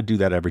images, it's going to do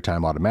that every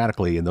time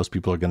automatically, and those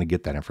people are going to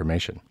get that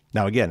information.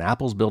 Now, again,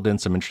 Apple's built in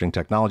some interesting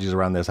technologies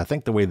around this. I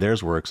think the way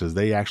theirs works is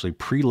they actually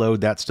preload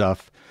that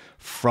stuff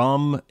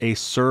from a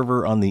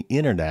server on the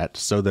internet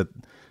so that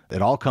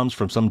it all comes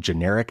from some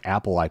generic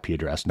Apple IP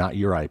address, not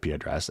your IP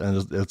address.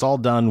 And it's all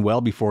done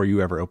well before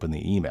you ever open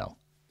the email.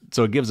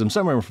 So it gives them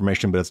some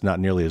information, but it's not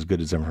nearly as good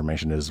as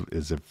information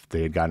as if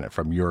they had gotten it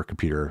from your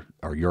computer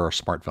or your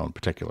smartphone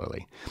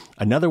particularly.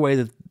 Another way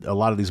that a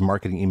lot of these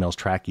marketing emails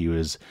track you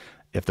is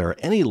if there are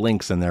any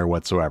links in there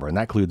whatsoever, and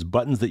that includes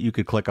buttons that you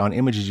could click on,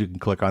 images you can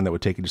click on that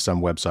would take you to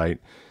some website.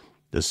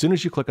 As soon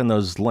as you click on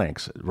those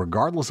links,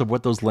 regardless of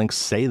what those links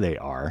say they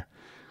are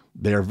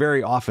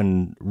very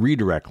often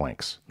redirect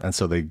links. And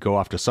so they go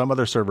off to some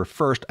other server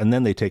first, and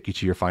then they take you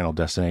to your final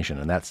destination.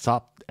 And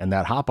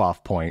that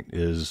hop-off point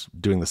is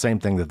doing the same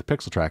thing that the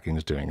pixel tracking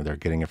is doing. They're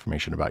getting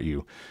information about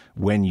you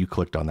when you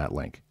clicked on that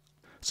link.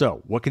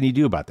 So what can you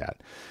do about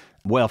that?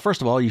 Well,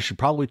 first of all, you should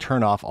probably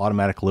turn off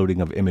automatic loading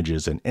of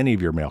images in any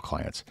of your mail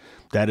clients.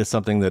 That is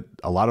something that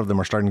a lot of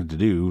them are starting to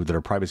do that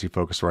are privacy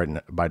focused right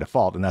by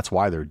default, and that's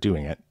why they're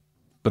doing it.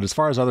 But as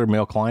far as other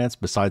mail clients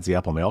besides the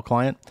Apple Mail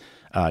client,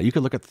 you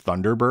can look at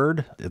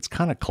Thunderbird. It's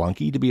kind of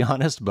clunky, to be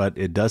honest, but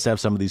it does have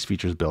some of these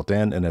features built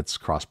in, and it's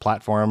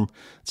cross-platform.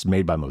 It's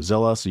made by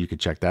Mozilla, so you could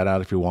check that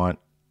out if you want.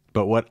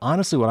 But what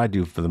I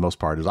do for the most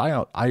part is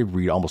I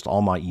read almost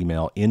all my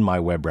email in my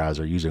web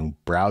browser using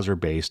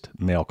browser-based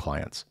mail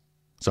clients.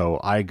 So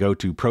I go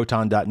to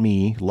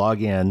proton.me,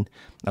 log in,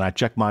 and I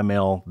check my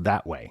mail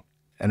that way.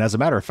 And as a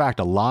matter of fact,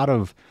 a lot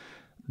of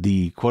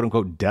the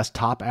quote-unquote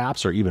desktop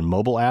apps or even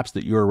mobile apps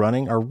that you're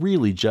running are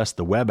really just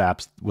the web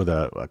apps with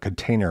a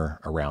container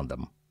around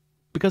them.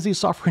 Because these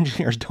software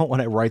engineers don't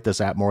want to write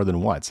this app more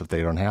than once if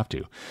they don't have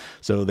to.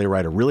 So they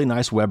write a really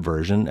nice web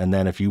version, and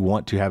then if you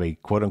want to have a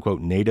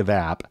quote-unquote native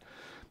app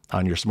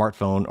on your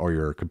smartphone or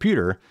your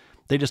computer,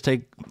 they just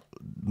take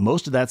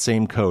most of that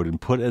same code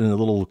and put it in a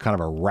little kind of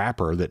a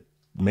wrapper that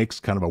makes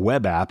kind of a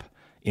web app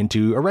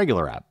into a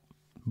regular app.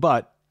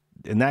 But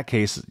in that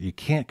case, you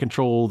can't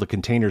control the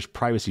container's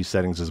privacy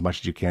settings as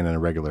much as you can in a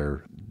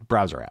regular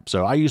browser app.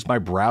 So I use my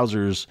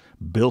browser's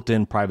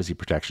built-in privacy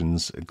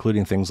protections,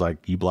 including things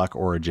like uBlock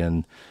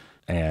Origin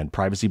and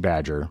Privacy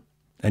Badger,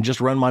 and just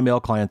run my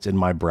mail clients in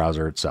my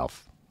browser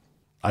itself.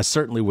 I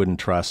certainly wouldn't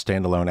trust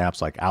standalone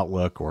apps like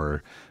Outlook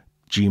or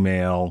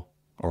Gmail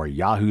or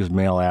Yahoo's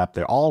mail app.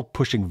 They're all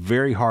pushing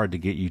very hard to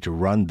get you to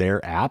run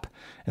their app.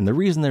 And the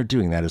reason they're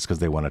doing that is because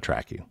they want to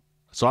track you.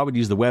 So I would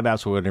use the web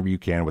apps whenever you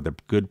can with a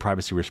good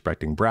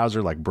privacy-respecting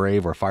browser like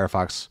Brave or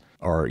Firefox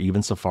or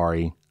even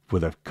Safari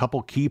with a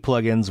couple key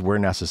plugins where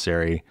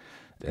necessary,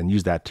 and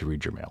use that to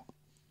read your mail.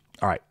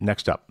 All right,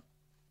 next up.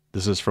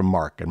 This is from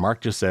Mark, and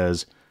Mark just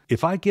says,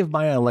 if I give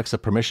my Alexa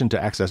permission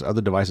to access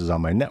other devices on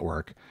my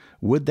network,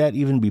 would that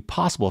even be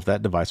possible if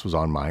that device was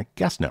on my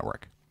guest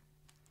network?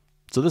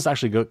 So this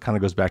actually kind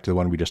of goes back to the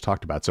one we just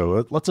talked about.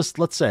 So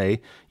let's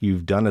say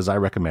you've done as I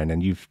recommend,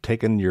 and you've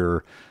taken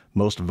your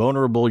most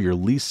vulnerable, your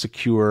least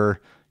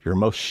secure, your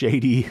most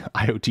shady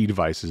IoT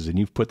devices, and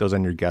you've put those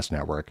on your guest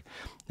network.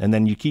 And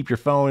then you keep your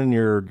phone and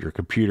your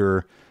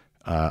computer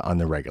on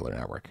the regular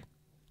network.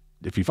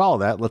 If you follow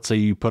that, let's say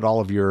you put all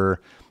of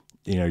your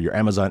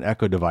Amazon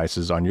Echo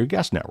devices on your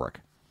guest network.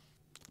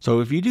 So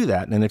if you do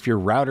that, and if your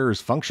router is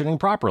functioning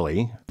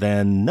properly,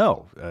 then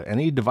no,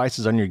 any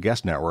devices on your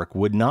guest network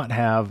would not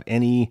have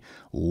any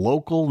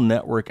local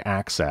network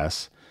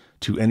access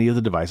to any of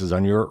the devices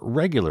on your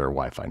regular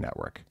Wi-Fi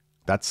network.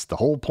 That's the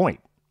whole point.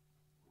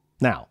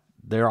 Now,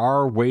 there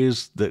are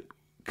ways that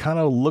kind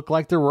of look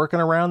like they're working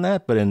around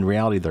that, but in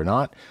reality, they're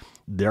not.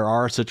 There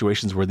are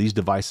situations where these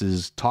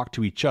devices talk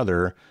to each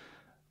other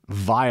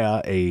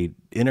via a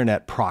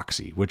internet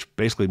proxy, which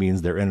basically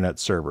means their internet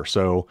server.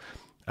 So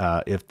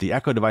if the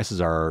Echo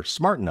devices are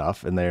smart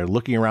enough and they're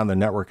looking around the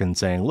network and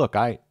saying, look,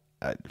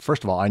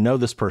 first of all, I know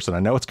this person. I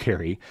know it's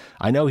Carrie.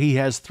 I know he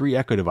has 3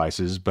 Echo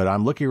devices, but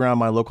I'm looking around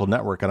my local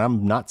network and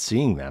I'm not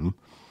seeing them.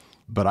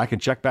 But I can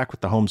check back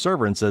with the home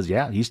server and says,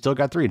 yeah, he's still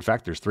got 3. In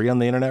fact, there's 3 on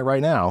the internet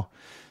right now.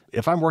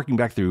 If I'm working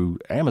back through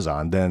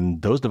Amazon, then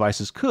those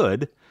devices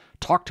could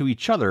talk to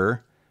each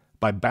other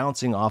by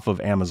bouncing off of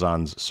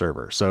Amazon's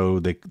server. So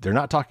they're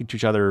not talking to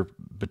each other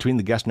between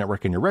the guest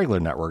network and your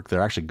regular network.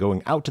 They're actually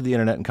going out to the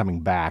internet and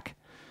coming back.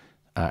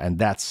 And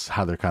that's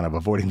how they're kind of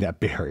avoiding that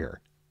barrier.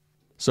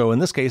 So in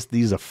this case,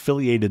 these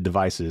affiliated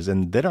devices,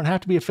 and they don't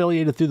have to be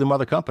affiliated through the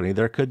mother company.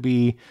 There could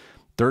be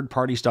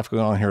third-party stuff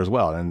going on here as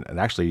well. And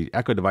actually,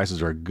 Echo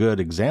devices are a good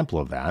example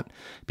of that,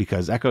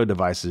 because Echo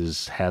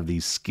devices have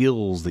these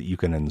skills that you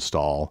can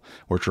install,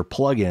 which are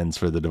plugins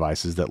for the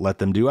devices that let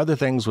them do other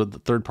things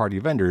with third-party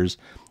vendors.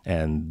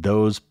 And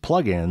those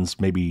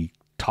plugins may be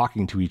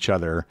talking to each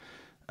other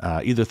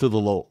either through the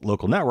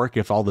local network,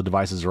 if all the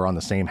devices are on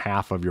the same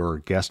half of your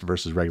guest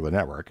versus regular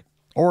network,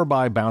 or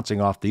by bouncing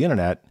off the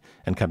internet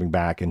and coming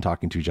back and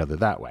talking to each other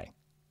that way.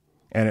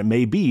 And it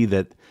may be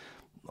that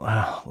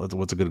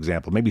what's a good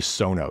example? Maybe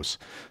Sonos.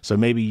 So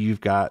maybe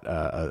you've got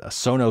a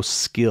Sonos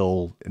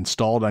skill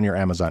installed on your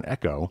Amazon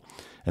Echo.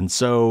 And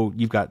so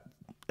you've got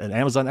an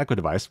Amazon Echo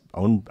device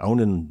owned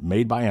and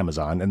made by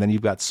Amazon. And then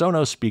you've got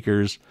Sonos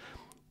speakers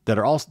that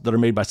are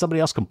made by somebody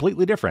else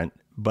completely different.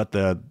 But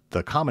the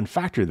common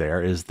factor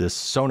there is this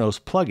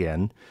Sonos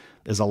plugin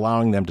is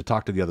allowing them to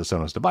talk to the other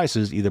Sonos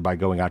devices, either by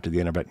going out to the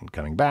internet and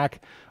coming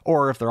back,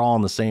 or if they're all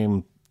on the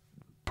same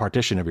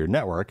partition of your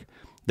network,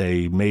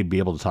 they may be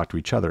able to talk to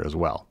each other as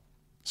well.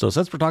 So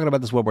since we're talking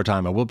about this one more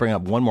time, I will bring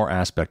up one more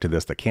aspect to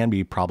this that can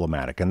be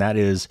problematic. And that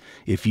is,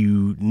 if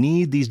you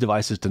need these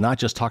devices to not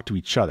just talk to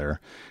each other,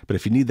 but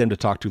if you need them to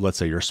talk to, let's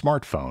say, your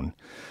smartphone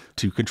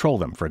to control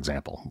them, for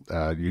example,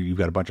 you've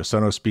got a bunch of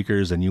Sonos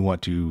speakers and you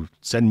want to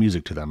send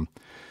music to them,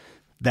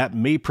 that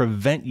may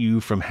prevent you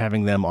from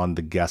having them on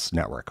the guest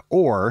network.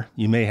 Or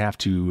you may have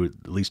to,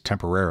 at least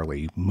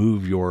temporarily,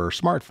 move your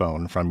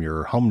smartphone from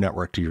your home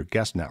network to your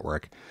guest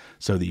network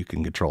so that you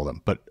can control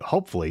them. But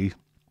hopefully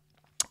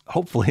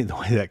the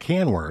way that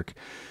can work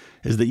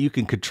is that you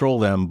can control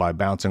them by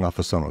bouncing off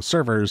of Sonos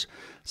servers,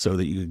 so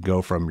that you can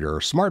go from your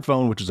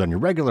smartphone, which is on your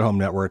regular home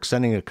network,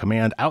 sending a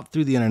command out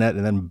through the internet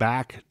and then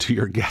back to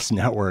your guest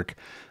network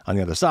on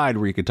the other side,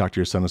 where you can talk to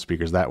your Sonos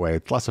speakers that way.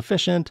 It's less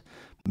efficient.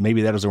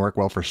 Maybe that doesn't work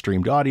well for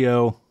streamed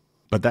audio,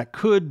 but that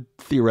could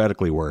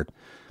theoretically work.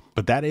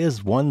 But that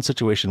is one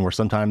situation where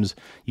sometimes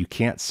you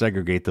can't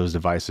segregate those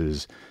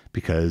devices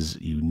because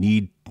you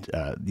need,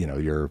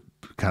 your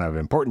kind of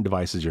important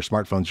devices, your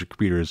smartphones, your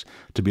computers,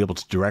 to be able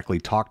to directly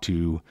talk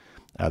to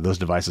those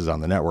devices on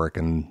the network.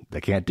 And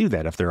they can't do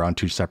that if they're on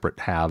 2 separate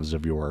halves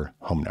of your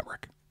home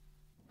network.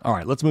 All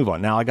right, let's move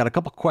on. Now, I got a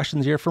couple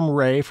questions here from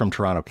Ray from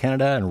Toronto,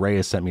 Canada. And Ray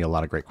has sent me a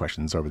lot of great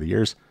questions over the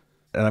years.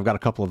 And I've got a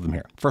couple of them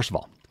here. First of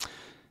all,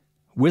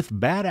 with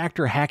bad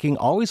actor hacking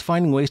always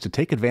finding ways to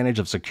take advantage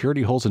of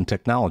security holes in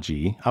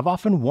technology, I've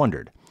often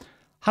wondered,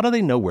 how do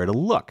they know where to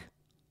look?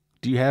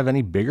 Do you have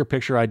any bigger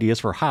picture ideas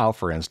for how,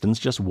 for instance,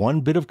 just one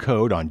bit of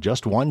code on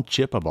just one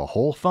chip of a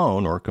whole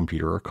phone or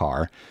computer or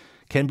car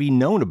can be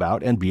known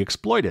about and be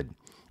exploited?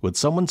 Would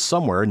someone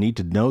somewhere need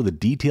to know the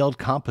detailed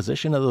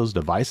composition of those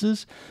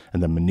devices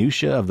and the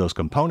minutia of those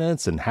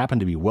components and happen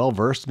to be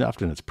well-versed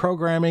enough in its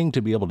programming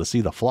to be able to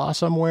see the flaw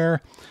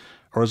somewhere?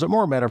 Or is it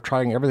more a matter of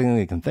trying everything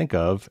they can think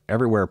of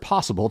everywhere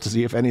possible to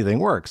see if anything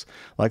works,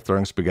 like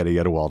throwing spaghetti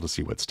at a wall to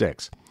see what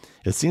sticks?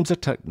 It seems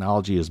that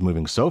technology is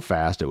moving so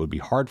fast it would be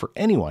hard for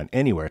anyone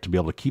anywhere to be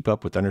able to keep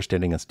up with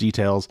understanding its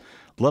details,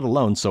 let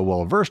alone so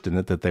well versed in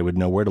it that they would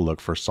know where to look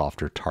for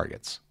softer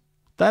targets.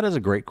 That is a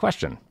great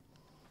question.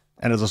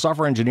 And as a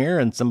software engineer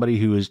and somebody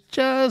who has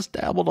just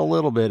dabbled a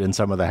little bit in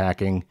some of the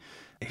hacking,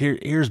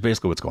 here's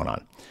basically what's going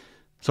on.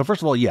 So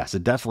first of all, yes,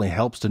 it definitely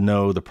helps to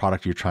know the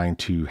product you're trying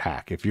to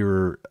hack. If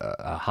you're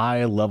a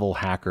high-level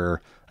hacker,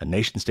 a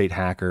nation-state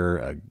hacker,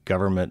 a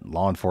government,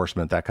 law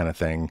enforcement, that kind of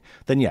thing,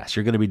 then yes,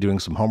 you're going to be doing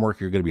some homework.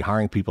 You're going to be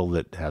hiring people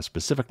that have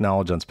specific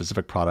knowledge on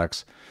specific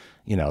products.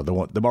 You know,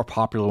 the more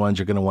popular ones,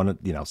 you're going to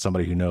want,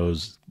 somebody who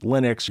knows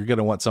Linux. You're going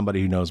to want somebody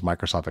who knows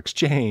Microsoft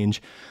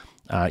Exchange.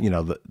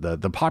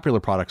 The popular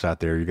products out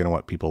there, you're going to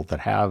want people that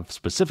have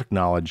specific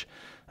knowledge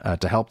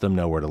to help them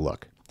know where to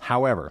look.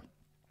 However,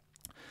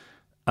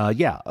 a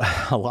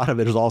lot of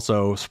it is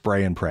also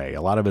spray and pray.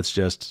 A lot of it's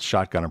just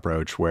shotgun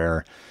approach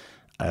where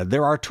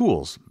there are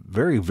tools,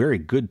 very, very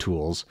good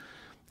tools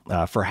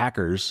for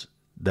hackers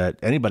that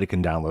anybody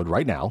can download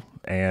right now.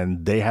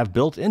 And they have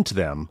built into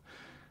them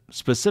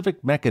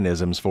specific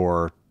mechanisms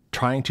for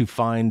trying to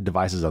find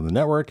devices on the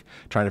network,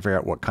 trying to figure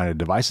out what kind of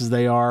devices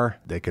they are.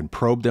 They can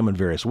probe them in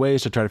various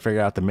ways to try to figure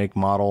out the make,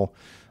 model,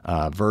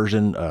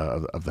 version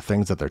of the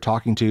things that they're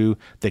talking to.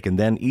 They can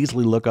then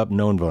easily look up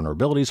known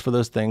vulnerabilities for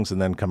those things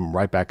and then come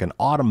right back and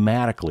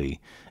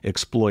automatically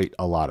exploit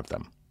a lot of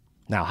them.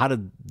 Now, how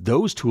did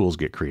those tools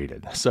get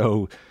created?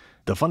 So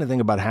the funny thing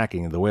about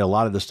hacking and the way a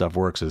lot of this stuff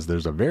works is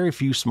there's a very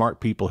few smart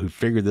people who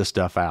figure this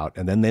stuff out,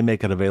 and then they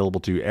make it available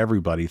to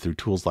everybody through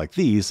tools like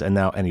these, and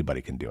now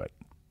anybody can do it.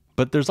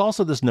 But there's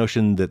also this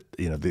notion that,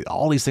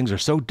 all these things are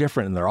so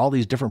different and there are all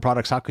these different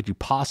products. How could you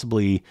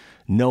possibly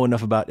know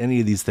enough about any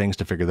of these things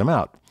to figure them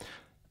out?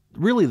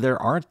 Really, they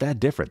aren't that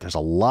different. There's a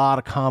lot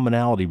of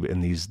commonality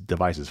in these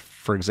devices.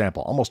 For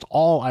example, almost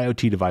all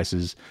IoT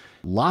devices,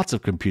 lots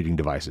of computing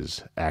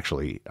devices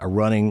actually are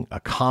running a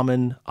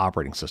common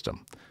operating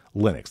system,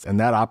 Linux. And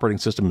that operating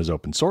system is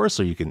open source,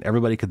 so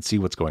everybody can see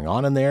what's going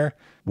on in there.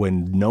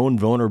 When known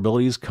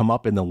vulnerabilities come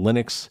up in the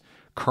Linux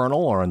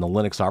kernel or in the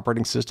Linux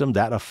operating system,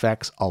 that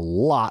affects a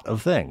lot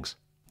of things.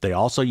 They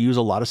also use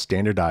a lot of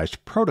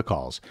standardized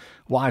protocols,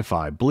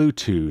 Wi-Fi,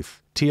 Bluetooth,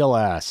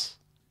 TLS,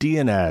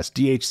 DNS,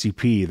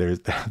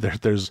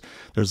 DHCP.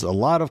 There's a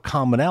lot of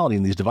commonality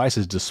in these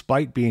devices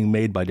despite being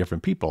made by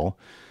different people.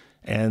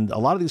 And a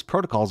lot of these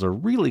protocols are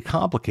really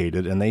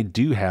complicated and they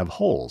do have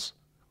holes.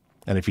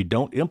 And if you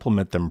don't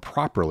implement them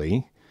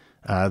properly,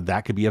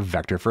 that could be a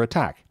vector for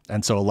attack.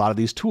 And so a lot of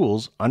these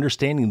tools,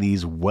 understanding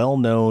these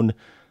well-known,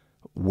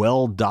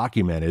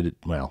 documented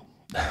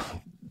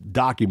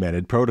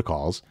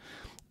protocols,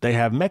 they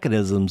have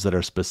mechanisms that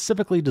are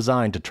specifically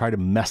designed to try to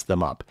mess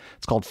them up.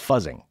 It's called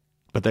fuzzing.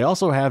 But they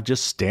also have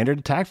just standard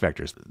attack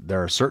vectors.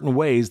 There are certain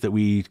ways that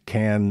we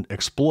can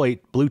exploit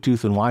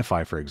Bluetooth and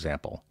Wi-Fi, for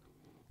example.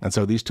 And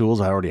so these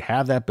tools, I already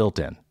have that built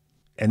in.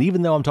 And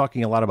even though I'm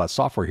talking a lot about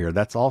software here,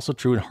 that's also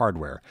true in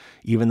hardware.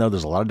 Even though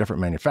there's a lot of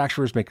different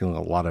manufacturers making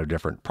a lot of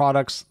different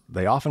products,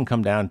 they often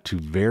come down to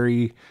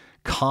very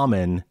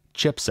common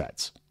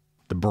chipsets.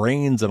 The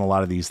brains in a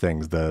lot of these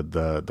things,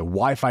 the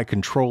Wi-Fi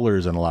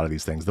controllers in a lot of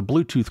these things, the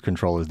Bluetooth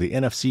controllers, the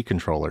NFC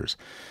controllers,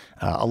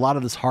 a lot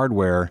of this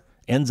hardware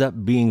ends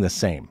up being the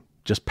same,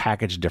 just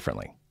packaged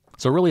differently.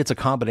 So really, it's a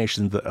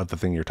combination of the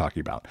thing you're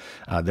talking about.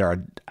 There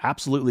are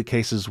absolutely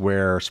cases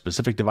where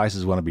specific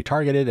devices want to be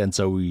targeted, and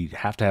so we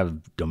have to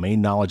have domain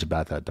knowledge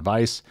about that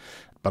device.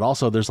 But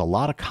also, there's a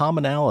lot of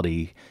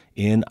commonality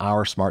in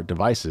our smart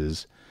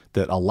devices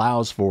that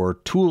allows for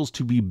tools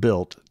to be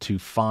built to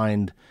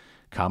find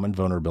common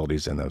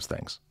vulnerabilities in those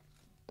things.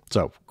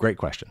 So, great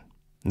question.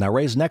 Now,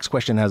 Ray's next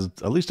question has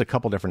at least a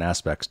couple different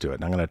aspects to it.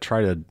 And I'm going to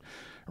try to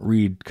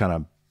read kind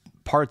of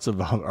parts of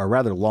a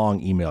rather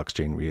long email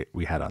exchange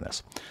we had on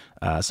this.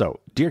 So,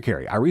 Dear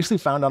Carrie, I recently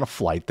found on a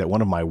flight that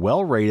one of my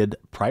well-rated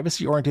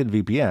privacy-oriented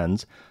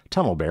VPNs,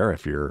 TunnelBear,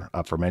 if you're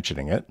up for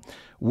mentioning it,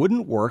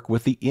 wouldn't work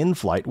with the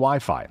in-flight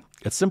Wi-Fi.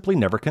 It simply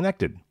never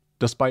connected,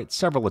 despite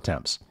several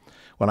attempts.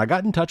 When I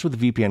got in touch with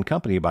the VPN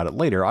company about it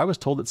later, I was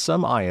told that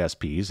some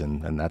ISPs,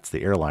 and that's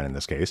the airline in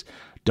this case,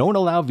 don't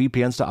allow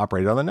VPNs to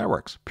operate on their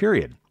networks,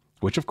 period.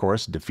 Which, of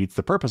course, defeats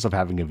the purpose of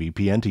having a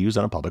VPN to use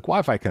on a public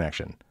Wi-Fi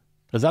connection.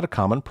 Is that a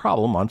common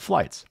problem on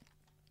flights?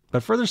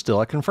 But further still,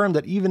 I confirmed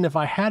that even if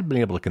I had been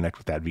able to connect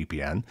with that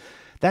VPN,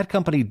 that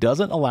company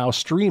doesn't allow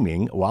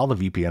streaming while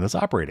the VPN is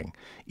operating,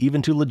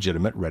 even to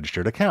legitimate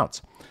registered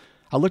accounts.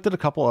 I looked at a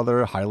couple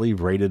other highly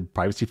rated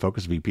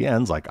privacy-focused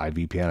VPNs like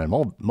iVPN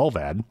and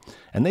Mulvad,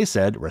 and they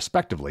said,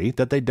 respectively,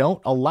 that they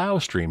don't allow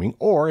streaming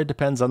or it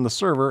depends on the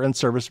server and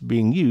service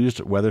being used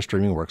whether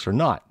streaming works or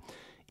not.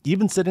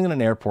 Even sitting in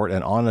an airport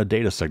and on a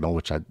data signal,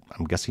 which I'm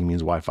guessing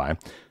means Wi-Fi,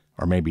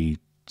 or maybe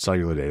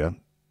cellular data,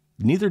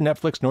 neither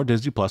Netflix nor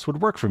Disney Plus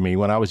would work for me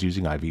when I was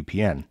using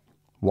iVPN.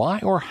 Why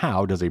or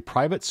how does a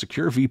private,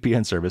 secure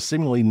VPN service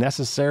seemingly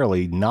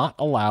necessarily not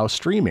allow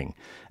streaming?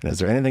 And is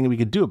there anything we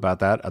could do about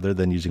that other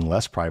than using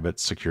less private,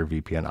 secure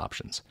VPN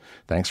options?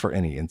 Thanks for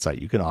any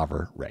insight you can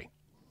offer, Ray.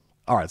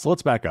 All right, so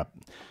let's back up.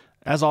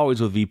 As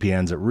always with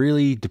VPNs, it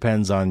really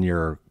depends on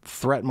your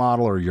threat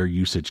model or your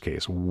usage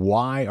case.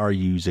 Why are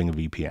you using a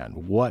VPN?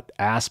 What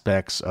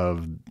aspects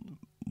of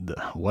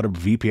what a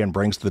VPN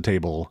brings to the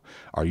table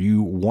are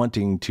you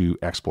wanting to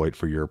exploit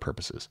for your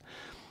purposes?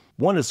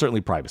 One is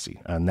certainly privacy,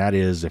 and that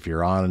is if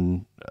you're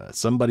on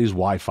somebody's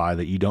Wi-Fi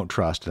that you don't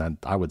trust, and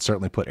I would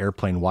certainly put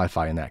airplane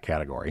Wi-Fi in that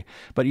category,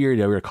 but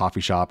you're a coffee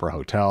shop or a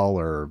hotel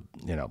or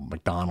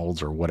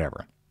McDonald's or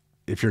whatever.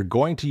 If you're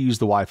going to use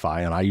the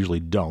Wi-Fi, and I usually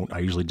don't, I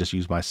usually just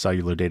use my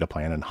cellular data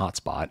plan and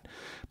hotspot,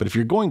 but if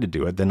you're going to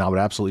do it, then I would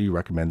absolutely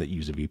recommend that you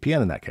use a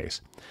VPN in that case.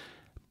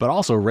 But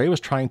also, Ray was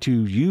trying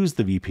to use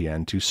the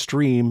VPN to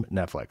stream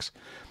Netflix.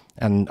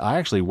 And I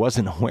actually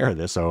wasn't aware of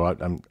this,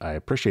 so I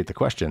appreciate the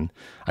question.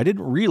 I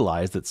didn't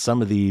realize that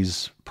some of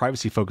these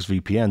privacy-focused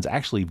VPNs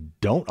actually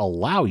don't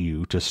allow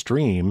you to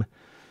stream,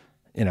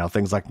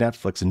 things like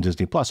Netflix and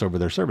Disney Plus over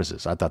their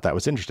services. I thought that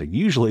was interesting.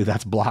 Usually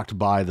that's blocked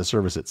by the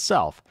service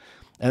itself.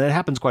 And it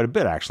happens quite a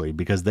bit, actually,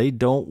 because they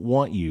don't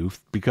want you,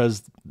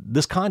 because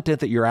this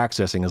content that you're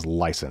accessing is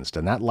licensed,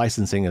 and that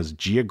licensing is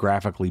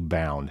geographically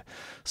bound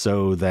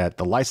so that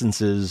the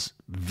licenses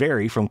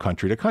vary from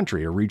country to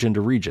country or region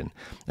to region.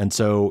 And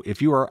so if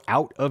you are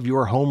out of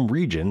your home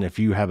region, if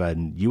you have a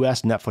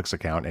US Netflix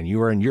account and you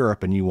are in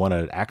Europe and you want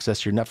to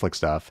access your Netflix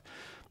stuff,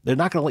 they're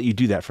not going to let you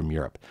do that from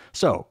Europe.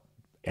 So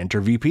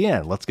enter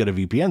VPN. Let's get a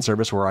VPN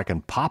service where I can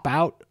pop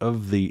out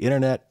of the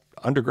internet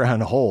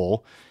underground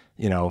hole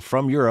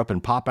from Europe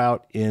and pop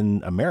out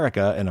in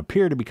America and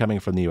appear to be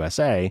coming from the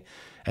USA.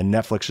 And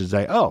Netflix should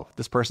say, oh,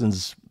 this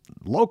person's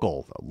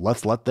local.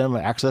 Let's let them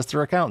access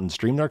their account and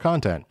stream their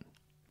content.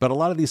 But a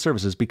lot of these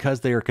services, because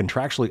they are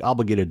contractually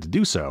obligated to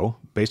do so,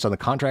 based on the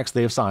contracts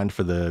they have signed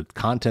for the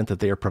content that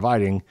they are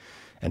providing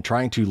and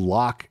trying to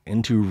lock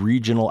into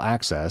regional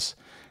access,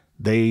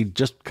 they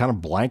just kind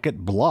of blanket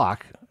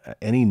block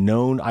any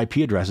known IP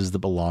addresses that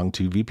belong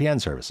to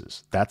VPN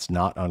services. That's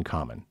not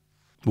uncommon.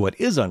 What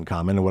is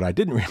uncommon, and what I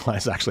didn't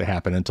realize actually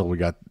happened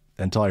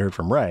until I heard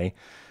from Ray,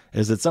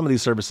 is that some of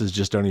these services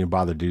just don't even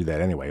bother to do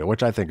that anyway,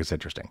 which I think is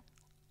interesting.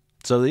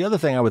 So the other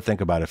thing I would think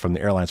about it from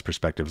the airline's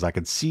perspective is I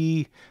could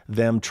see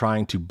them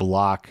trying to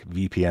block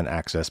VPN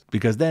access,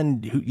 because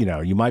then,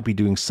 you might be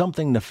doing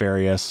something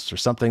nefarious or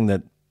something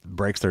that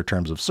breaks their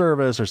terms of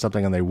service or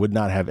something, and they would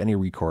not have any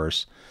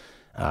recourse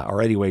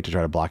or any way to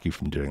try to block you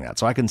from doing that.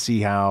 So I can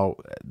see how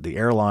the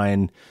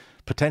airline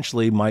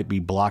potentially might be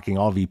blocking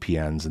all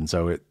VPNs. And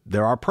so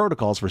there are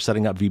protocols for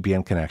setting up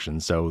VPN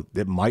connections. So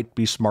it might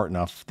be smart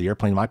enough, the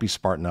airplane might be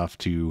smart enough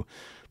to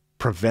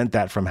prevent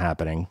that from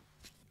happening.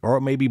 Or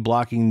it may be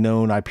blocking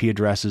known IP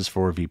addresses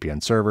for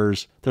VPN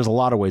servers. There's a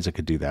lot of ways it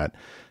could do that.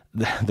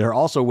 There are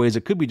also ways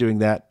it could be doing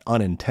that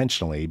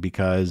unintentionally,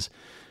 because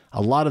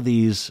a lot of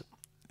these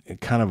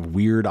kind of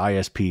weird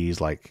ISPs,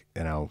 like,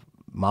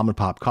 mom and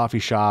pop coffee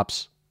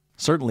shops,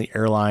 certainly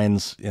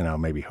airlines,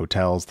 maybe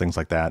hotels, things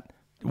like that.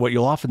 What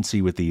you'll often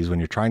see with these when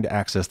you're trying to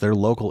access their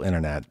local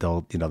internet,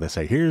 they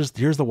say, here's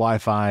the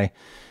Wi-Fi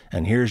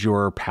and here's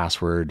your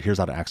password. Here's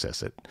how to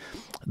access it.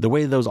 The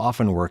way those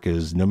often work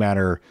is no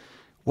matter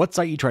what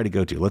site you try to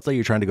go to, let's say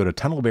you're trying to go to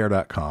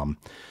tunnelbear.com,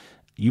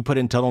 you put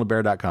in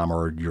tunnelbear.com,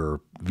 or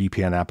your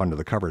VPN app under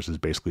the covers is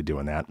basically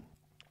doing that.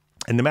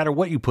 And no matter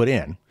what you put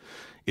in,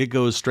 it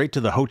goes straight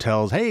to the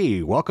hotels.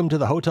 Hey, welcome to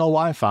the hotel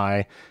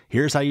Wi-Fi.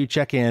 Here's how you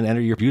check in,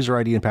 enter your user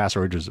ID and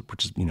password,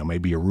 which is,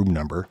 maybe your room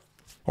number,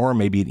 or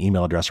maybe an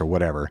email address or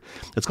whatever.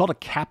 It's called a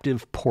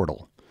captive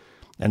portal.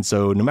 And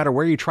so no matter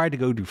where you try to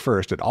go to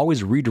first, it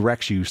always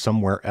redirects you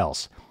somewhere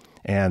else.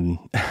 And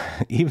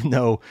even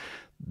though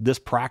this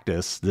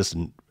practice, this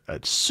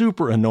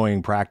super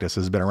annoying practice,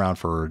 has been around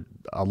for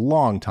a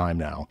long time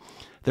now,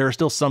 there are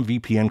still some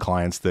VPN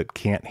clients that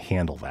can't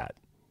handle that.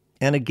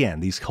 And again,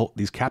 these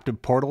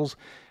captive portals,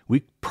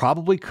 we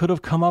probably could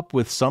have come up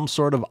with some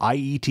sort of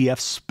IETF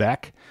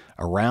spec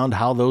around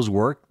how those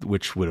work,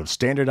 which would have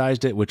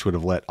standardized it, which would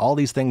have let all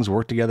these things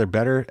work together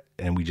better,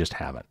 and we just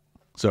haven't.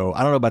 So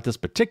I don't know about this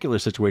particular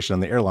situation on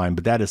the airline,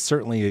 but that is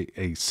certainly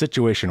a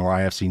situation where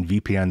I have seen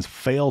VPNs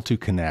fail to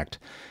connect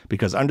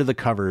because under the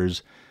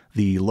covers,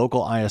 the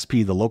local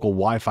ISP, the local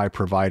Wi-Fi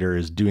provider,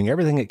 is doing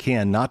everything it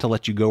can not to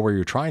let you go where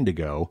you're trying to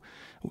go.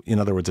 In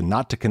other words,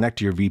 not to connect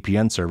to your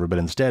VPN server, but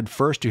instead,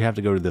 first you have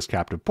to go to this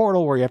captive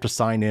portal where you have to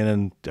sign in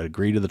and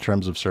agree to the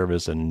terms of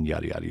service and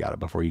yada, yada, yada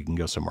before you can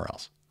go somewhere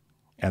else.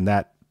 And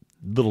that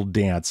little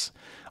dance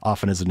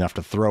often is enough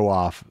to throw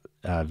off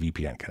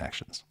VPN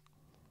connections.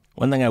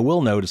 One thing I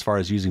will note as far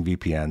as using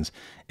VPNs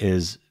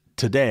is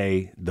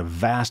today, the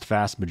vast,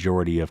 vast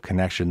majority of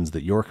connections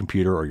that your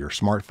computer or your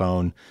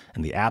smartphone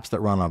and the apps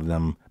that run on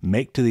them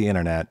make to the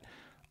internet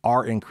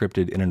are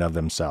encrypted in and of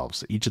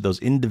themselves. Each of those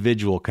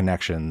individual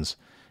connections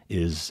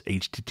is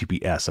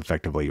HTTPS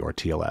effectively, or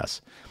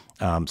TLS.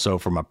 So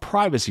from a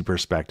privacy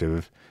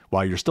perspective,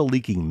 while you're still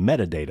leaking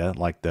metadata,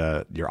 like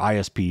your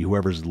ISP,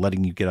 whoever's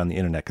letting you get on the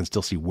internet, can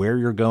still see where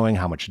you're going,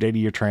 how much data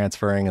you're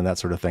transferring, and that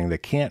sort of thing. They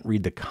can't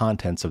read the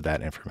contents of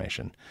that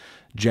information,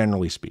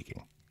 generally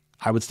speaking.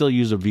 I would still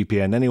use a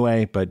VPN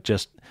anyway, but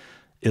just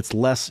it's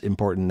less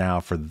important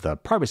now for the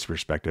privacy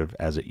perspective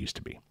as it used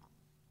to be.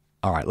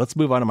 All right, let's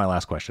move on to my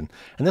last question.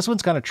 And this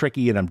one's kind of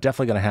tricky, and I'm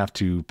definitely going to have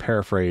to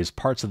paraphrase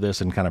parts of this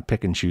and kind of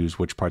pick and choose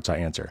which parts I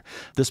answer.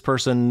 This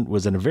person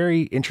was in a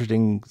very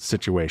interesting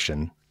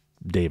situation,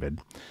 David,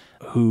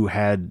 who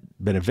had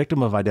been a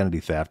victim of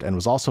identity theft and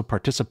was also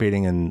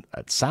participating in,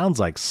 it sounds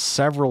like,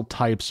 several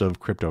types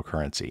of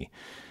cryptocurrency.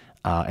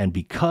 And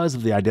because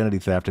of the identity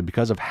theft and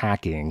because of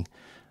hacking,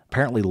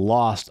 apparently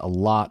lost a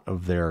lot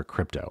of their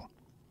crypto.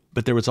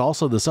 But there was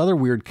also this other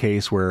weird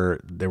case where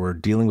they were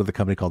dealing with a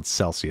company called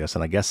Celsius.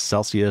 And I guess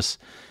Celsius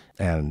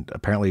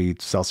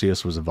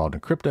was involved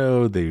in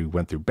crypto. They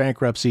went through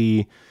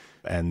bankruptcy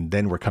and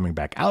then were coming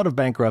back out of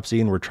bankruptcy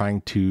and were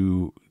trying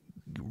to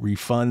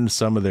refund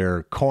some of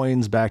their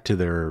coins back to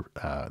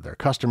their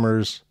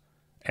customers.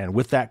 And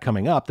with that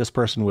coming up, this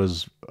person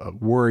was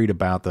worried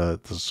about the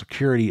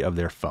security of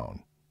their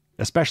phone,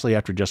 especially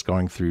after just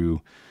going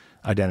through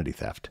identity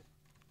theft.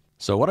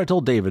 So what I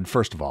told David,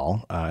 first of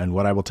all, and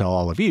what I will tell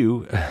all of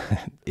you,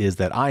 is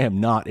that I am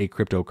not a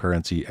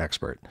cryptocurrency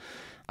expert.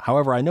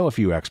 However, I know a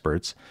few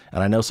experts,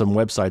 and I know some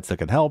websites that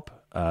can help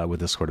with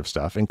this sort of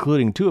stuff,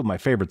 including two of my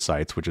favorite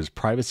sites, which is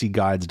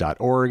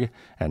privacyguides.org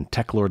and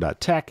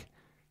techlore.tech.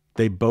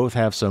 They both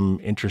have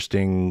some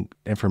interesting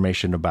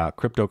information about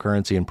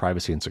cryptocurrency and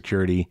privacy and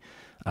security.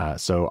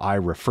 So I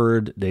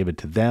referred David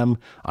to them.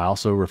 I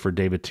also referred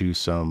David to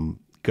some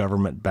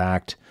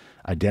government-backed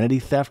identity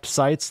theft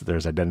sites.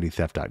 There's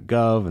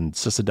identitytheft.gov, and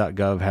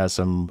CISA.gov has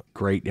some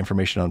great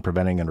information on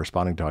preventing and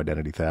responding to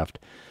identity theft.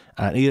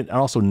 And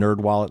also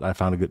NerdWallet, I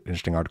found a good,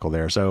 interesting article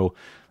there. So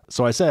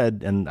I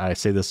said, and I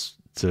say this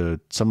to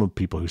some of the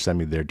people who send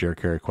me their Dear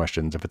Carey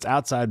questions, if it's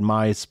outside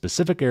my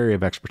specific area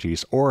of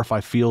expertise, or if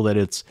I feel that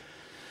it's,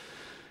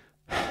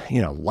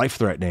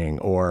 life-threatening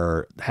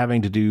or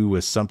having to do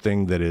with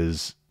something that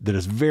is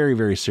very,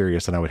 very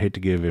serious, and I would hate to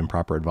give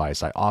improper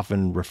advice, I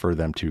often refer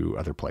them to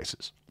other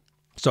places.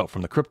 So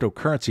from the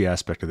cryptocurrency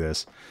aspect of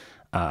this,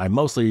 I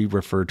mostly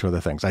refer to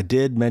other things. I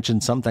did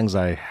mention some things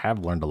I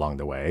have learned along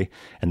the way,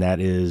 and that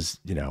is,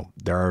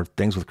 there are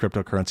things with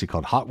cryptocurrency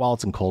called hot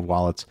wallets and cold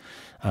wallets.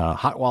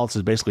 Hot wallets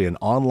is basically an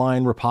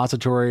online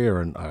repository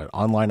or an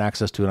online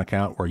access to an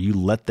account where you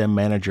let them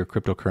manage your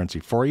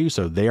cryptocurrency for you.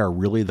 So they are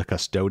really the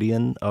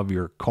custodian of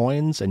your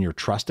coins and you're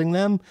trusting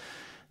them.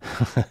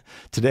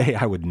 Today,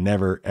 I would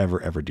never,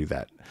 ever, ever do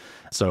that.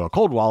 So a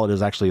cold wallet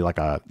is actually like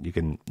you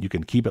can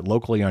keep it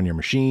locally on your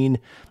machine,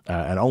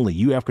 and only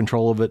you have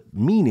control of it,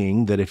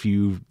 meaning that if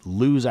you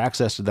lose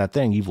access to that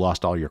thing, you've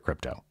lost all your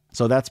crypto.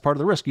 So that's part of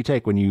the risk you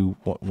take when you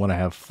want to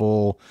have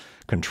full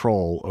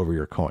control over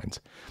your coins.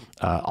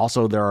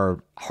 Also, there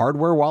are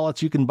hardware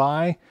wallets you can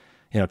buy,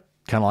 kind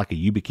of like a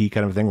YubiKey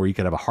kind of thing, where you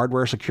could have a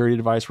hardware security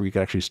device where you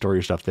could actually store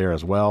your stuff there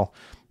as well.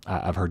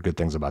 I've heard good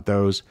things about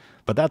those,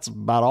 but that's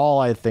about all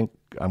I think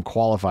I'm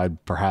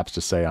qualified perhaps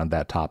to say on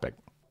that topic.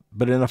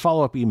 But in a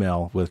follow-up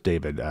email with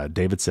David,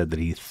 David said that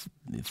he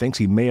thinks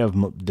he may have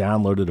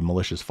downloaded a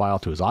malicious file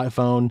to his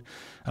iPhone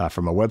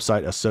from a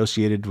website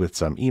associated with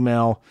some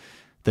email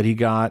that he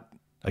got.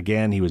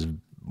 Again, he was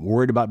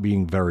worried about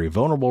being very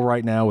vulnerable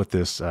right now with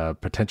this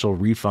potential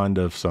refund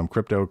of some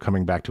crypto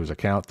coming back to his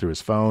account through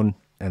his phone.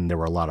 And there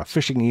were a lot of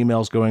phishing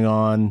emails going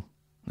on.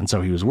 And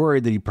so he was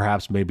worried that he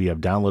perhaps maybe have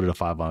downloaded a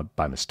file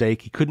by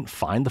mistake. He couldn't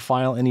find the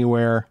file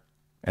anywhere,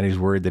 and he's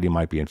worried that he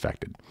might be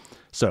infected.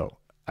 So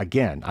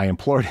again, I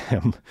implored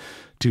him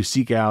to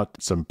seek out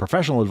some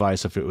professional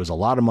advice if it was a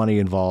lot of money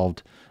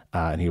involved,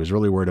 and he was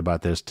really worried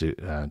about this,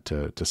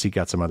 to seek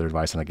out some other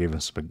advice, and I gave him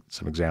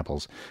some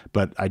examples.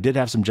 But I did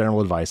have some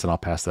general advice, and I'll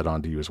pass that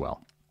on to you as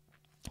well.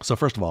 So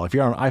first of all, if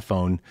you're on an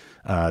iPhone,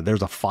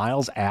 there's a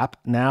Files app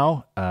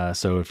now.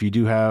 So if you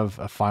do have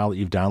a file that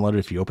you've downloaded,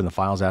 if you open the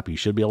Files app, you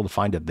should be able to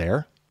find it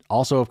there.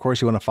 Also, of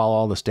course, you want to follow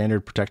all the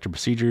standard protection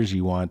procedures.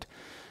 You want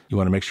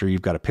to make sure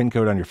you've got a PIN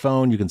code on your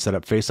phone. You can set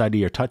up Face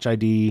ID or Touch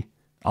ID.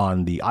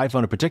 On the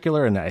iPhone in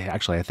particular, and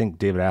I think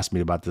David asked me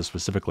about this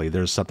specifically,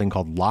 there's something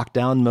called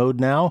lockdown mode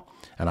now,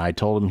 and I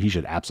told him he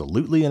should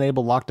absolutely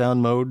enable lockdown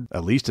mode,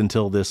 at least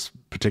until this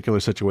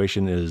particular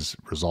situation is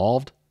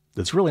resolved.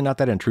 It's really not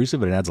that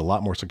intrusive, and it adds a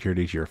lot more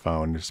security to your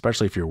phone,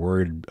 especially if you're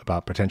worried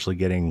about potentially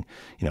getting,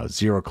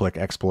 zero-click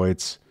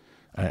exploits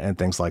and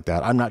things like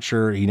that. I'm not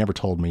sure. He never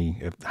told me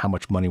how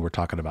much money we're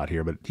talking about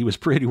here, but he was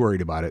pretty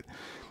worried about it,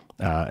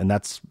 and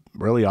that's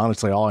really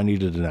honestly all I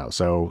needed to know.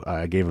 So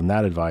I gave him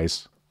that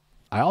advice.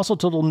 I also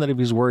told him that if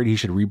he's worried, he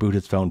should reboot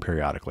his phone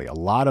periodically. A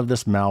lot of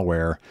this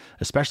malware,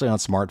 especially on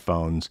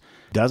smartphones,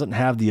 doesn't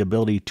have the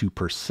ability to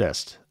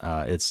persist.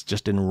 It's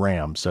just in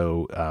RAM.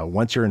 So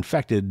once you're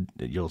infected,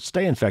 you'll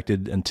stay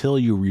infected until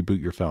you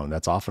reboot your phone.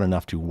 That's often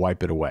enough to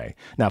wipe it away.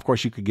 Now, of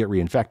course, you could get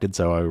reinfected,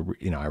 so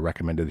I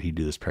recommended that he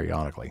do this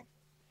periodically.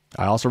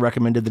 I also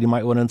recommended that he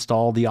might want to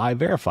install the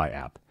iVerify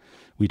app.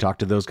 We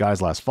talked to those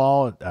guys last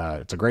fall.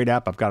 It's a great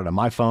app. I've got it on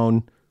my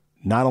phone.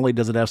 Not only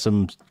does it have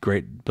some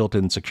great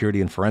built-in security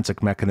and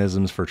forensic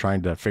mechanisms for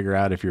trying to figure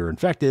out if you're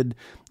infected,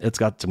 it's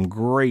got some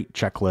great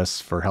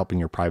checklists for helping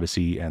your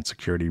privacy and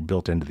security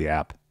built into the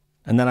app.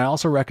 And then I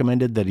also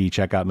recommended that he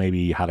check out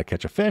maybe How to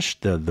Catch a Fish,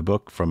 the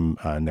book from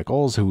Nick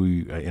Oles, who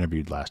we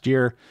interviewed last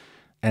year.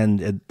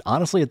 And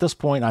honestly, at this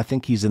point, I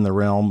think he's in the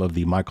realm of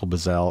the Michael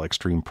Bazzell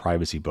extreme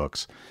privacy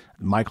books.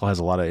 Michael has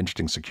a lot of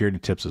interesting security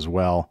tips as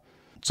well.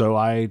 So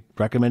I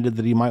recommended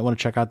that he might want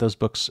to check out those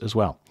books as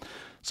well.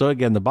 So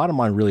again, the bottom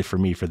line really for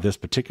me for this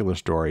particular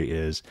story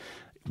is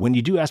when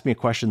you do ask me a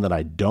question that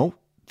I don't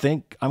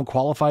think I'm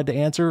qualified to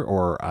answer,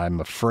 or I'm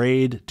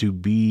afraid to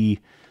be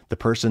the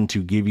person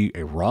to give you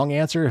a wrong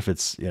answer, if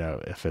it's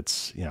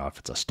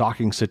a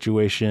stalking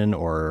situation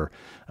or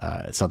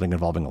something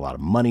involving a lot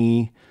of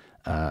money,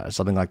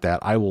 something like that,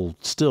 I will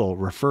still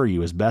refer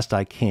you as best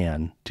I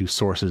can to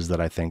sources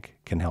that I think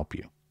can help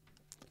you.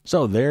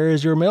 So there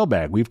is your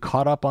mailbag. We've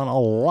caught up on a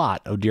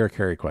lot of Dear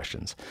Carrie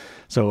questions.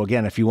 So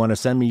again, if you want to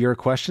send me your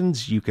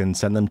questions, you can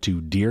send them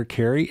to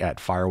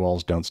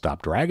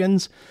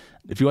dearcarrie@firewalls.don't-stop-dragons.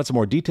 If you want some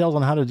more details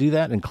on how to do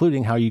that,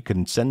 including how you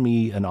can send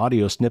me an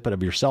audio snippet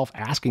of yourself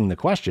asking the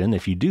question,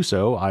 if you do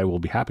so, I will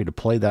be happy to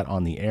play that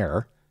on the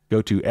air.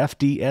 Go to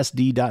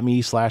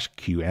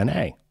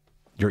fdsd.me/Q&A.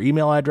 Your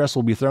email address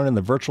will be thrown in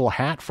the virtual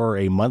hat for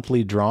a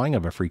monthly drawing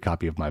of a free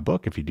copy of my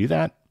book if you do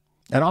that.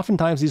 And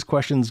oftentimes these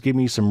questions give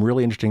me some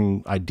really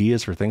interesting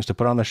ideas for things to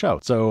put on the show.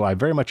 So I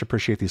very much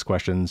appreciate these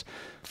questions.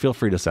 Feel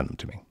free to send them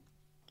to me.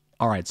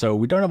 All right, so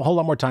we don't have a whole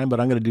lot more time, but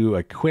I'm going to do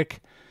a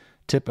quick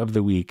tip of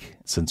the week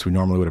since we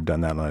normally would have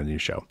done that on a new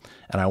show.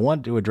 And I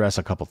want to address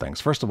a couple things.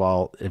 First of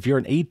all, if you're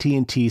an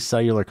AT&T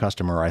cellular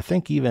customer, I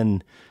think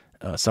even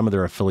some of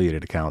their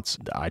affiliated accounts,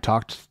 I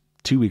talked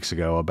 2 weeks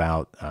ago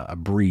about a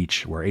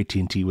breach where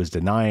AT&T was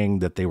denying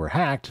that they were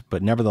hacked,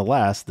 but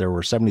nevertheless, there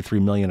were 73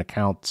 million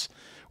accounts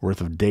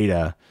worth of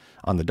data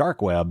on the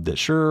dark web that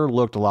sure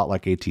looked a lot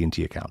like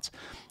AT&T accounts.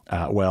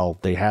 Well,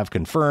 they have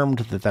confirmed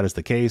that that is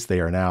the case. They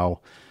are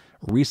now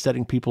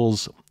resetting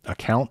people's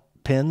account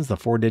pins, the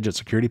 4-digit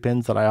security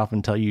pins that I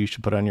often tell you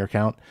should put on your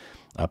account.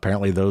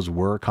 Apparently those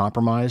were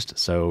compromised.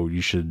 So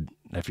you should,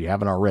 if you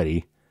haven't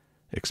already,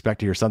 expect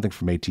to hear something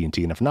from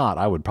AT&T. And if not,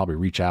 I would probably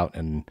reach out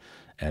and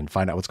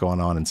find out what's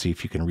going on and see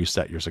if you can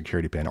reset your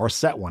security pin or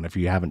set one. If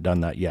you haven't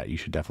done that yet, you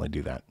should definitely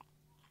do that.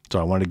 So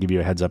I wanted to give you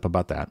a heads up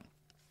about that.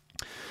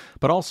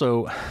 But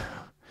also,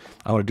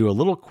 I want to do a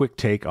little quick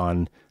take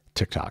on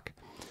TikTok.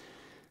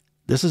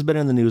 This has been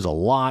in the news a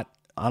lot.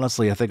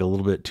 Honestly, I think a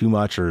little bit too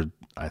much, or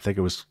I think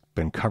it was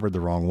been covered the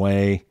wrong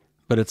way,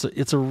 but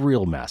it's a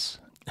real mess.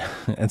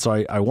 And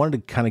so I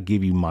wanted to kind of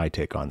give you my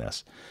take on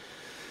this.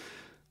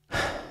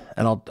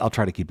 And I'll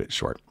try to keep it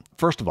short.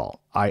 First of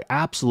all, I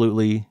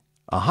absolutely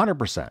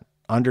 100%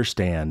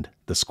 understand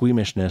the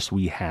squeamishness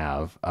we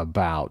have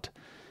about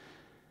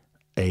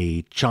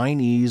a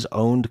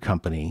Chinese-owned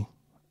company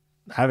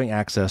having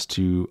access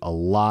to a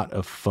lot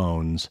of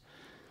phones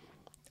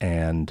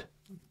and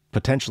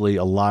potentially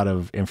a lot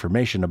of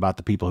information about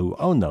the people who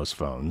own those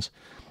phones,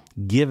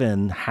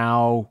 given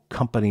how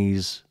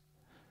companies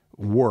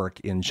work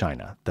in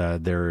China.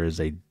 There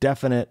is a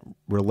definite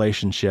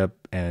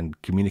relationship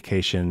and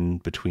communication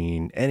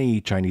between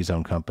any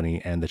Chinese-owned company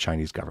and the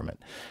Chinese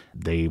government.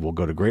 They will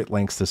go to great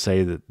lengths to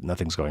say that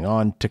nothing's going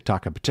on.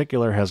 TikTok in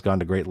particular has gone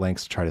to great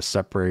lengths to try to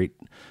separate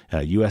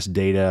U.S.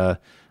 data.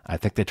 I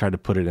think they tried to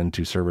put it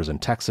into servers in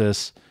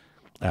Texas.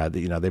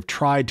 They've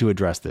tried to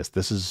address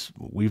this.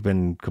 We've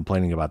been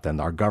complaining about them.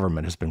 Our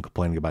government has been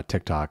complaining about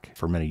TikTok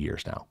for many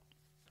years now.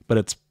 But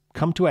it's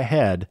come to a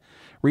head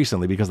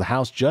recently because the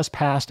House just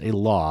passed a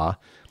law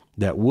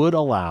that would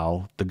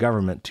allow the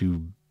government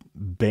to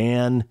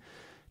ban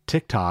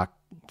TikTok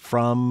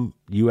from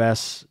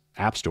U.S.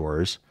 app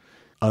stores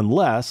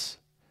unless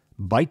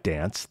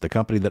ByteDance, the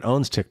company that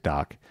owns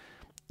TikTok,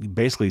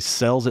 basically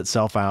sells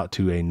itself out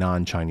to a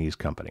non-Chinese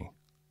company.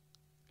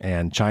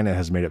 And China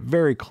has made it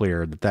very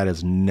clear that that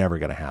is never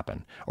going to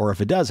happen. Or if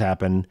it does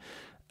happen,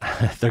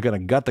 they're going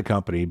to gut the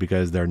company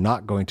because they're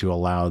not going to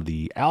allow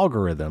the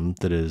algorithm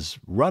that is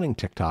running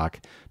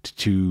TikTok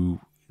to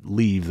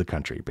leave the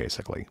country,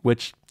 basically,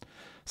 which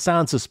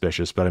sounds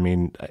suspicious. But I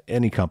mean,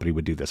 any company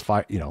would do this.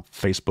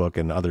 Facebook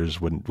and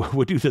others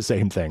would do the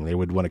same thing. They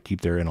would want to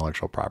keep their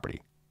intellectual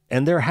property.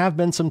 And there have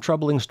been some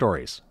troubling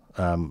stories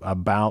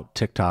about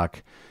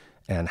TikTok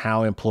and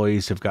how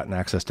employees have gotten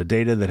access to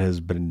data that has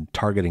been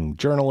targeting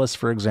journalists,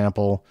 for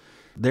example.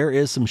 There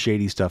is some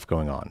shady stuff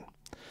going on.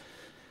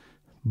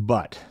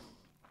 But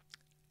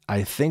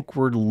I think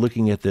we're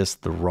looking at this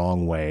the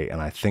wrong way,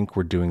 and I think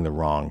we're doing the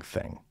wrong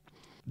thing.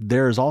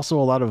 There's also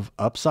a lot of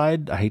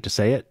upside, I hate to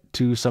say it,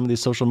 to some of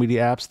these social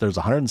media apps. There's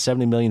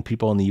 170 million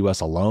people in the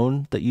US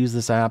alone that use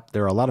this app.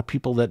 There are a lot of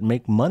people that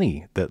make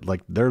money, that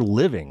like their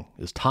living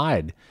is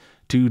tied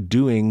to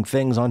doing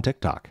things on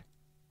TikTok.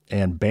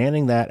 And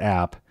banning that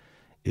app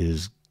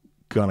is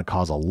going to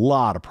cause a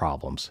lot of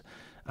problems.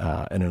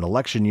 In an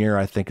election year,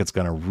 I think it's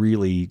going to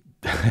really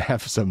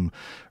have some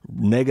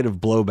negative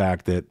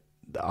blowback that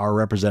our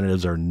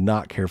representatives are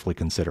not carefully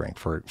considering,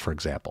 for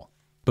example.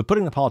 But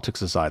putting the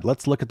politics aside,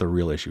 let's look at the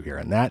real issue here,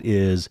 and that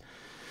is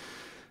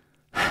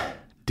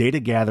data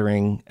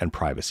gathering and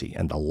privacy,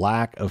 and the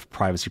lack of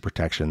privacy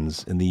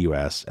protections in the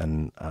U.S.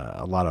 and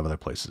a lot of other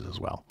places as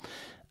well.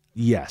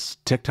 Yes,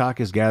 TikTok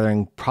is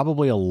gathering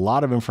probably a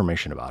lot of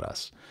information about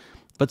us,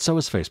 but so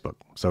is Facebook,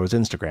 so is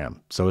Instagram,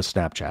 so is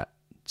Snapchat,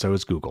 so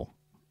is Google,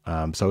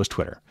 so is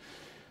Twitter.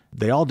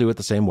 They all do it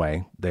the same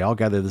way. They all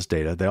gather this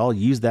data. They all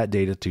use that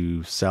data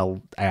to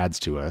sell ads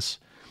to us.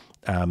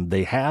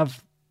 They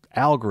have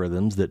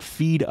algorithms that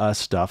feed us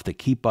stuff that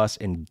keep us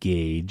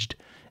engaged.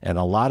 And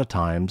a lot of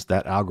times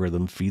that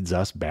algorithm feeds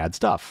us bad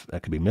stuff.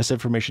 That could be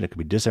misinformation. It could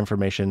be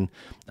disinformation.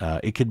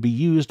 It could be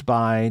used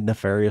by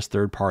nefarious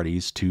third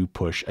parties to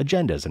push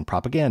agendas and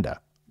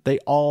propaganda. They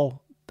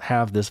all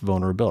have this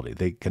vulnerability.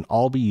 They can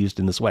all be used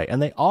in this way.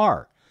 And they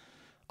are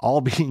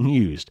all being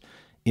used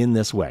in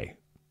this way.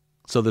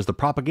 So there's the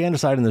propaganda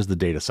side and there's the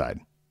data side.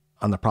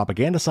 On the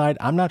propaganda side,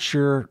 I'm not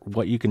sure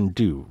what you can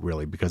do,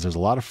 really, because there's a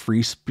lot of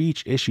free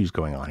speech issues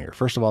going on here.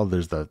 First of all,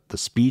 there's the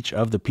speech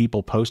of the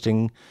people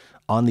posting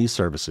on these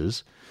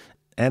services.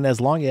 And as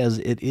long as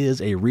it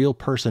is a real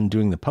person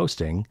doing the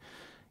posting,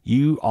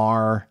 you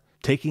are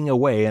taking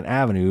away an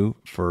avenue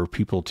for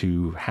people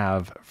to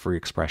have free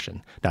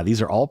expression. Now,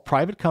 these are all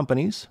private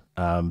companies.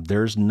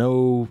 There's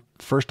no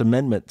First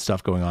Amendment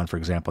stuff going on, for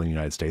example, in the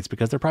United States,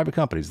 because they're private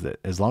companies. That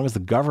as long as the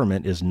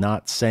government is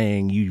not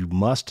saying you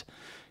must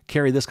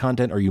carry this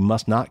content or you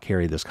must not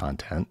carry this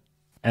content,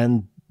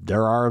 and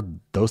there are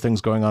those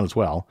things going on as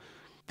well,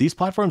 these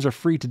platforms are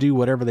free to do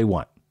whatever they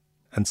want.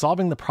 And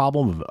solving the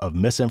problem of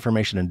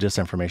misinformation and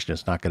disinformation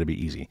is not going to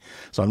be easy.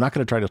 So I'm not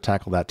going to try to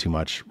tackle that too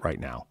much right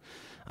now.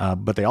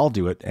 But they all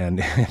do it.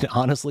 And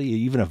honestly,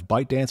 even if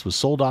ByteDance was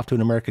sold off to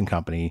an American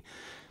company,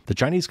 the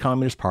Chinese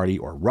Communist Party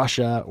or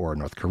Russia or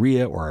North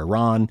Korea or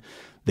Iran,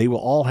 they will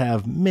all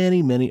have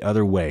many, many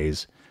other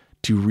ways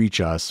to reach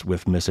us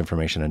with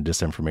misinformation and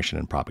disinformation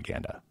and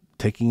propaganda.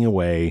 Taking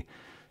away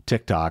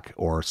TikTok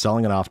or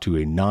selling it off to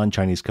a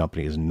non-Chinese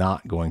company is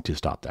not going to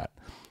stop that.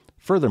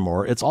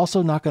 Furthermore, it's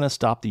also not going to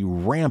stop the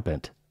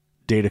rampant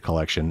data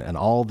collection and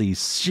all these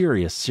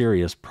serious,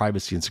 serious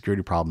privacy and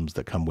security problems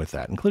that come with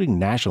that, including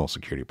national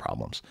security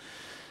problems.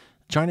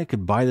 China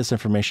could buy this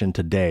information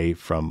today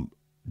from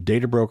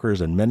data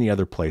brokers and many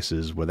other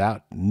places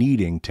without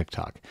needing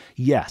TikTok.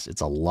 Yes,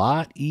 it's a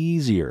lot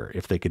easier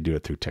if they could do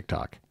it through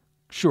TikTok.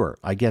 Sure,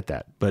 I get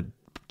that, but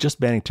just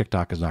banning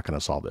TikTok is not going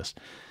to solve this.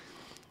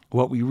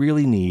 What we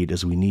really need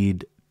is we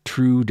need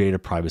true data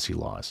privacy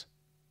laws.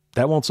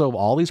 That won't solve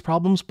all these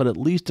problems, but at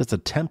least it's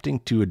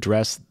attempting to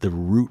address the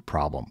root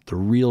problem, the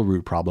real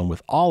root problem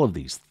with all of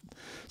these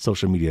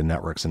social media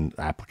networks and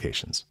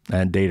applications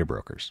and data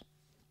brokers.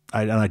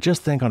 I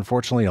just think,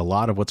 unfortunately, a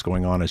lot of what's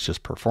going on is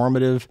just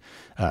performative.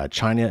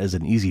 China is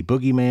an easy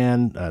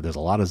boogeyman. There's a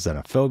lot of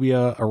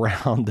xenophobia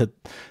around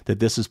that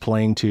this is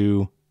playing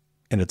to,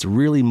 and it's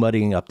really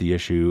muddying up the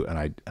issue. And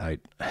I,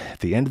 at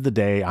the end of the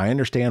day, I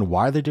understand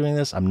why they're doing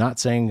this. I'm not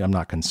saying I'm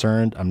not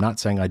concerned. I'm not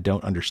saying I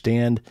don't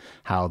understand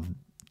how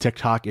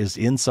TikTok is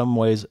in some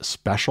ways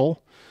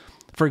special.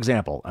 For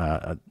example,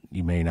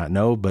 you may not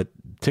know, but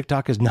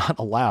TikTok is not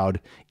allowed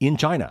in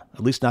China,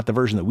 at least not the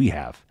version that we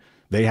have.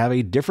 They have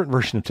a different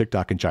version of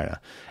TikTok in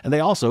China. And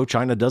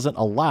China doesn't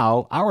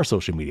allow our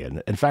social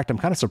media. In fact, I'm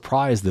kind of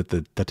surprised that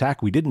the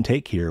tack we didn't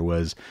take here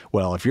was,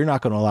 well, if you're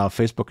not going to allow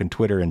Facebook and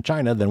Twitter in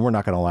China, then we're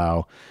not going to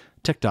allow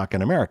TikTok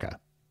in America.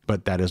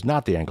 But that is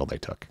not the angle they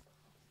took.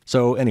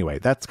 So anyway,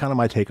 that's kind of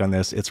my take on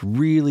this. It's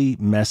really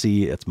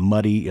messy. It's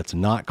muddy. It's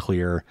not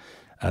clear.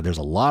 There's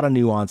a lot of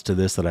nuance to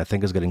this that I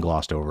think is getting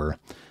glossed over.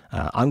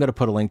 I'm going to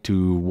put a link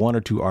to one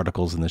or two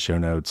articles in the show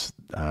notes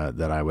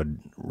that I would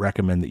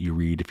recommend that you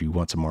read if you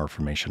want some more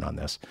information on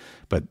this.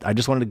 But I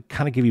just wanted to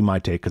kind of give you my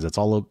take because it's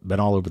been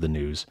all over the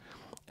news.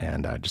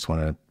 And I just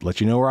want to let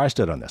you know where I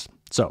stood on this.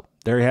 So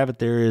there you have it.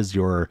 There is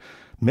your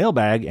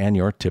mailbag and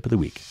your tip of the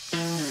week.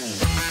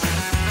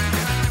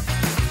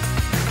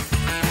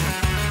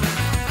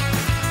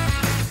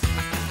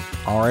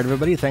 All right,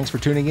 everybody, thanks for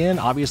tuning in.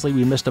 Obviously,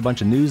 we missed a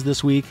bunch of news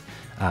this week.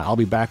 I'll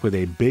be back with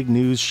a big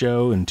news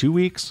show in 2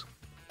 weeks.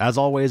 As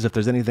always, if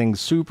there's anything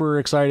super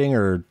exciting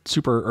or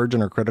super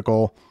urgent or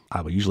critical, I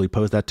will usually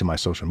post that to my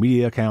social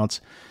media accounts.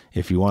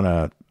 If you want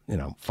to,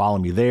 follow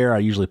me there, I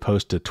usually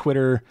post to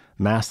Twitter,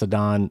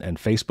 Mastodon, and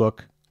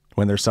Facebook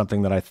when there's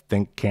something that I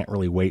think can't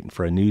really wait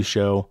for a news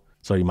show.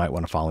 So you might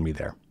want to follow me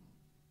there.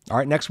 All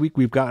right, next week,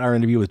 we've got our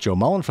interview with Joe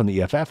Mullen from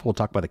the EFF. We'll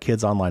talk about the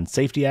Kids Online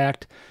Safety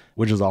Act,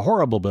 which is a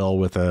horrible bill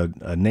with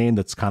a name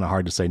that's kind of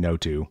hard to say no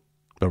to.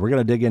 But we're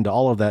going to dig into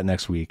all of that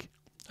next week.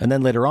 And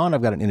then later on,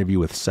 I've got an interview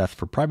with Seth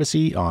for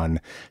Privacy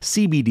on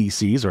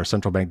CBDCs, or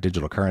central bank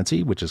digital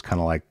currency, which is kind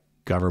of like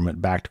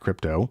government-backed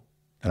crypto.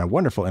 And a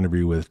wonderful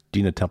interview with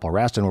Dina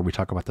Temple-Raston, where we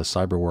talk about the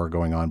cyber war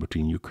going on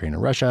between Ukraine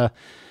and Russia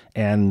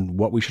and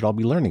what we should all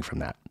be learning from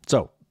that.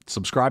 So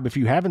subscribe if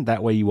you haven't.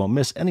 That way you won't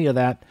miss any of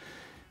that.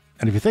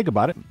 And if you think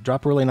about it,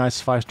 drop a really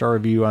nice 5-star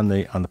review on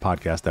the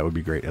podcast. That would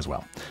be great as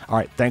well. All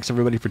right. Thanks,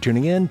 everybody, for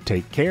tuning in.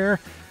 Take care.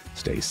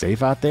 Stay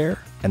safe out there.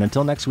 And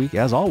until next week,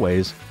 as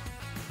always,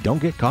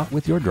 don't get caught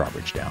with your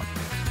drawbridge down.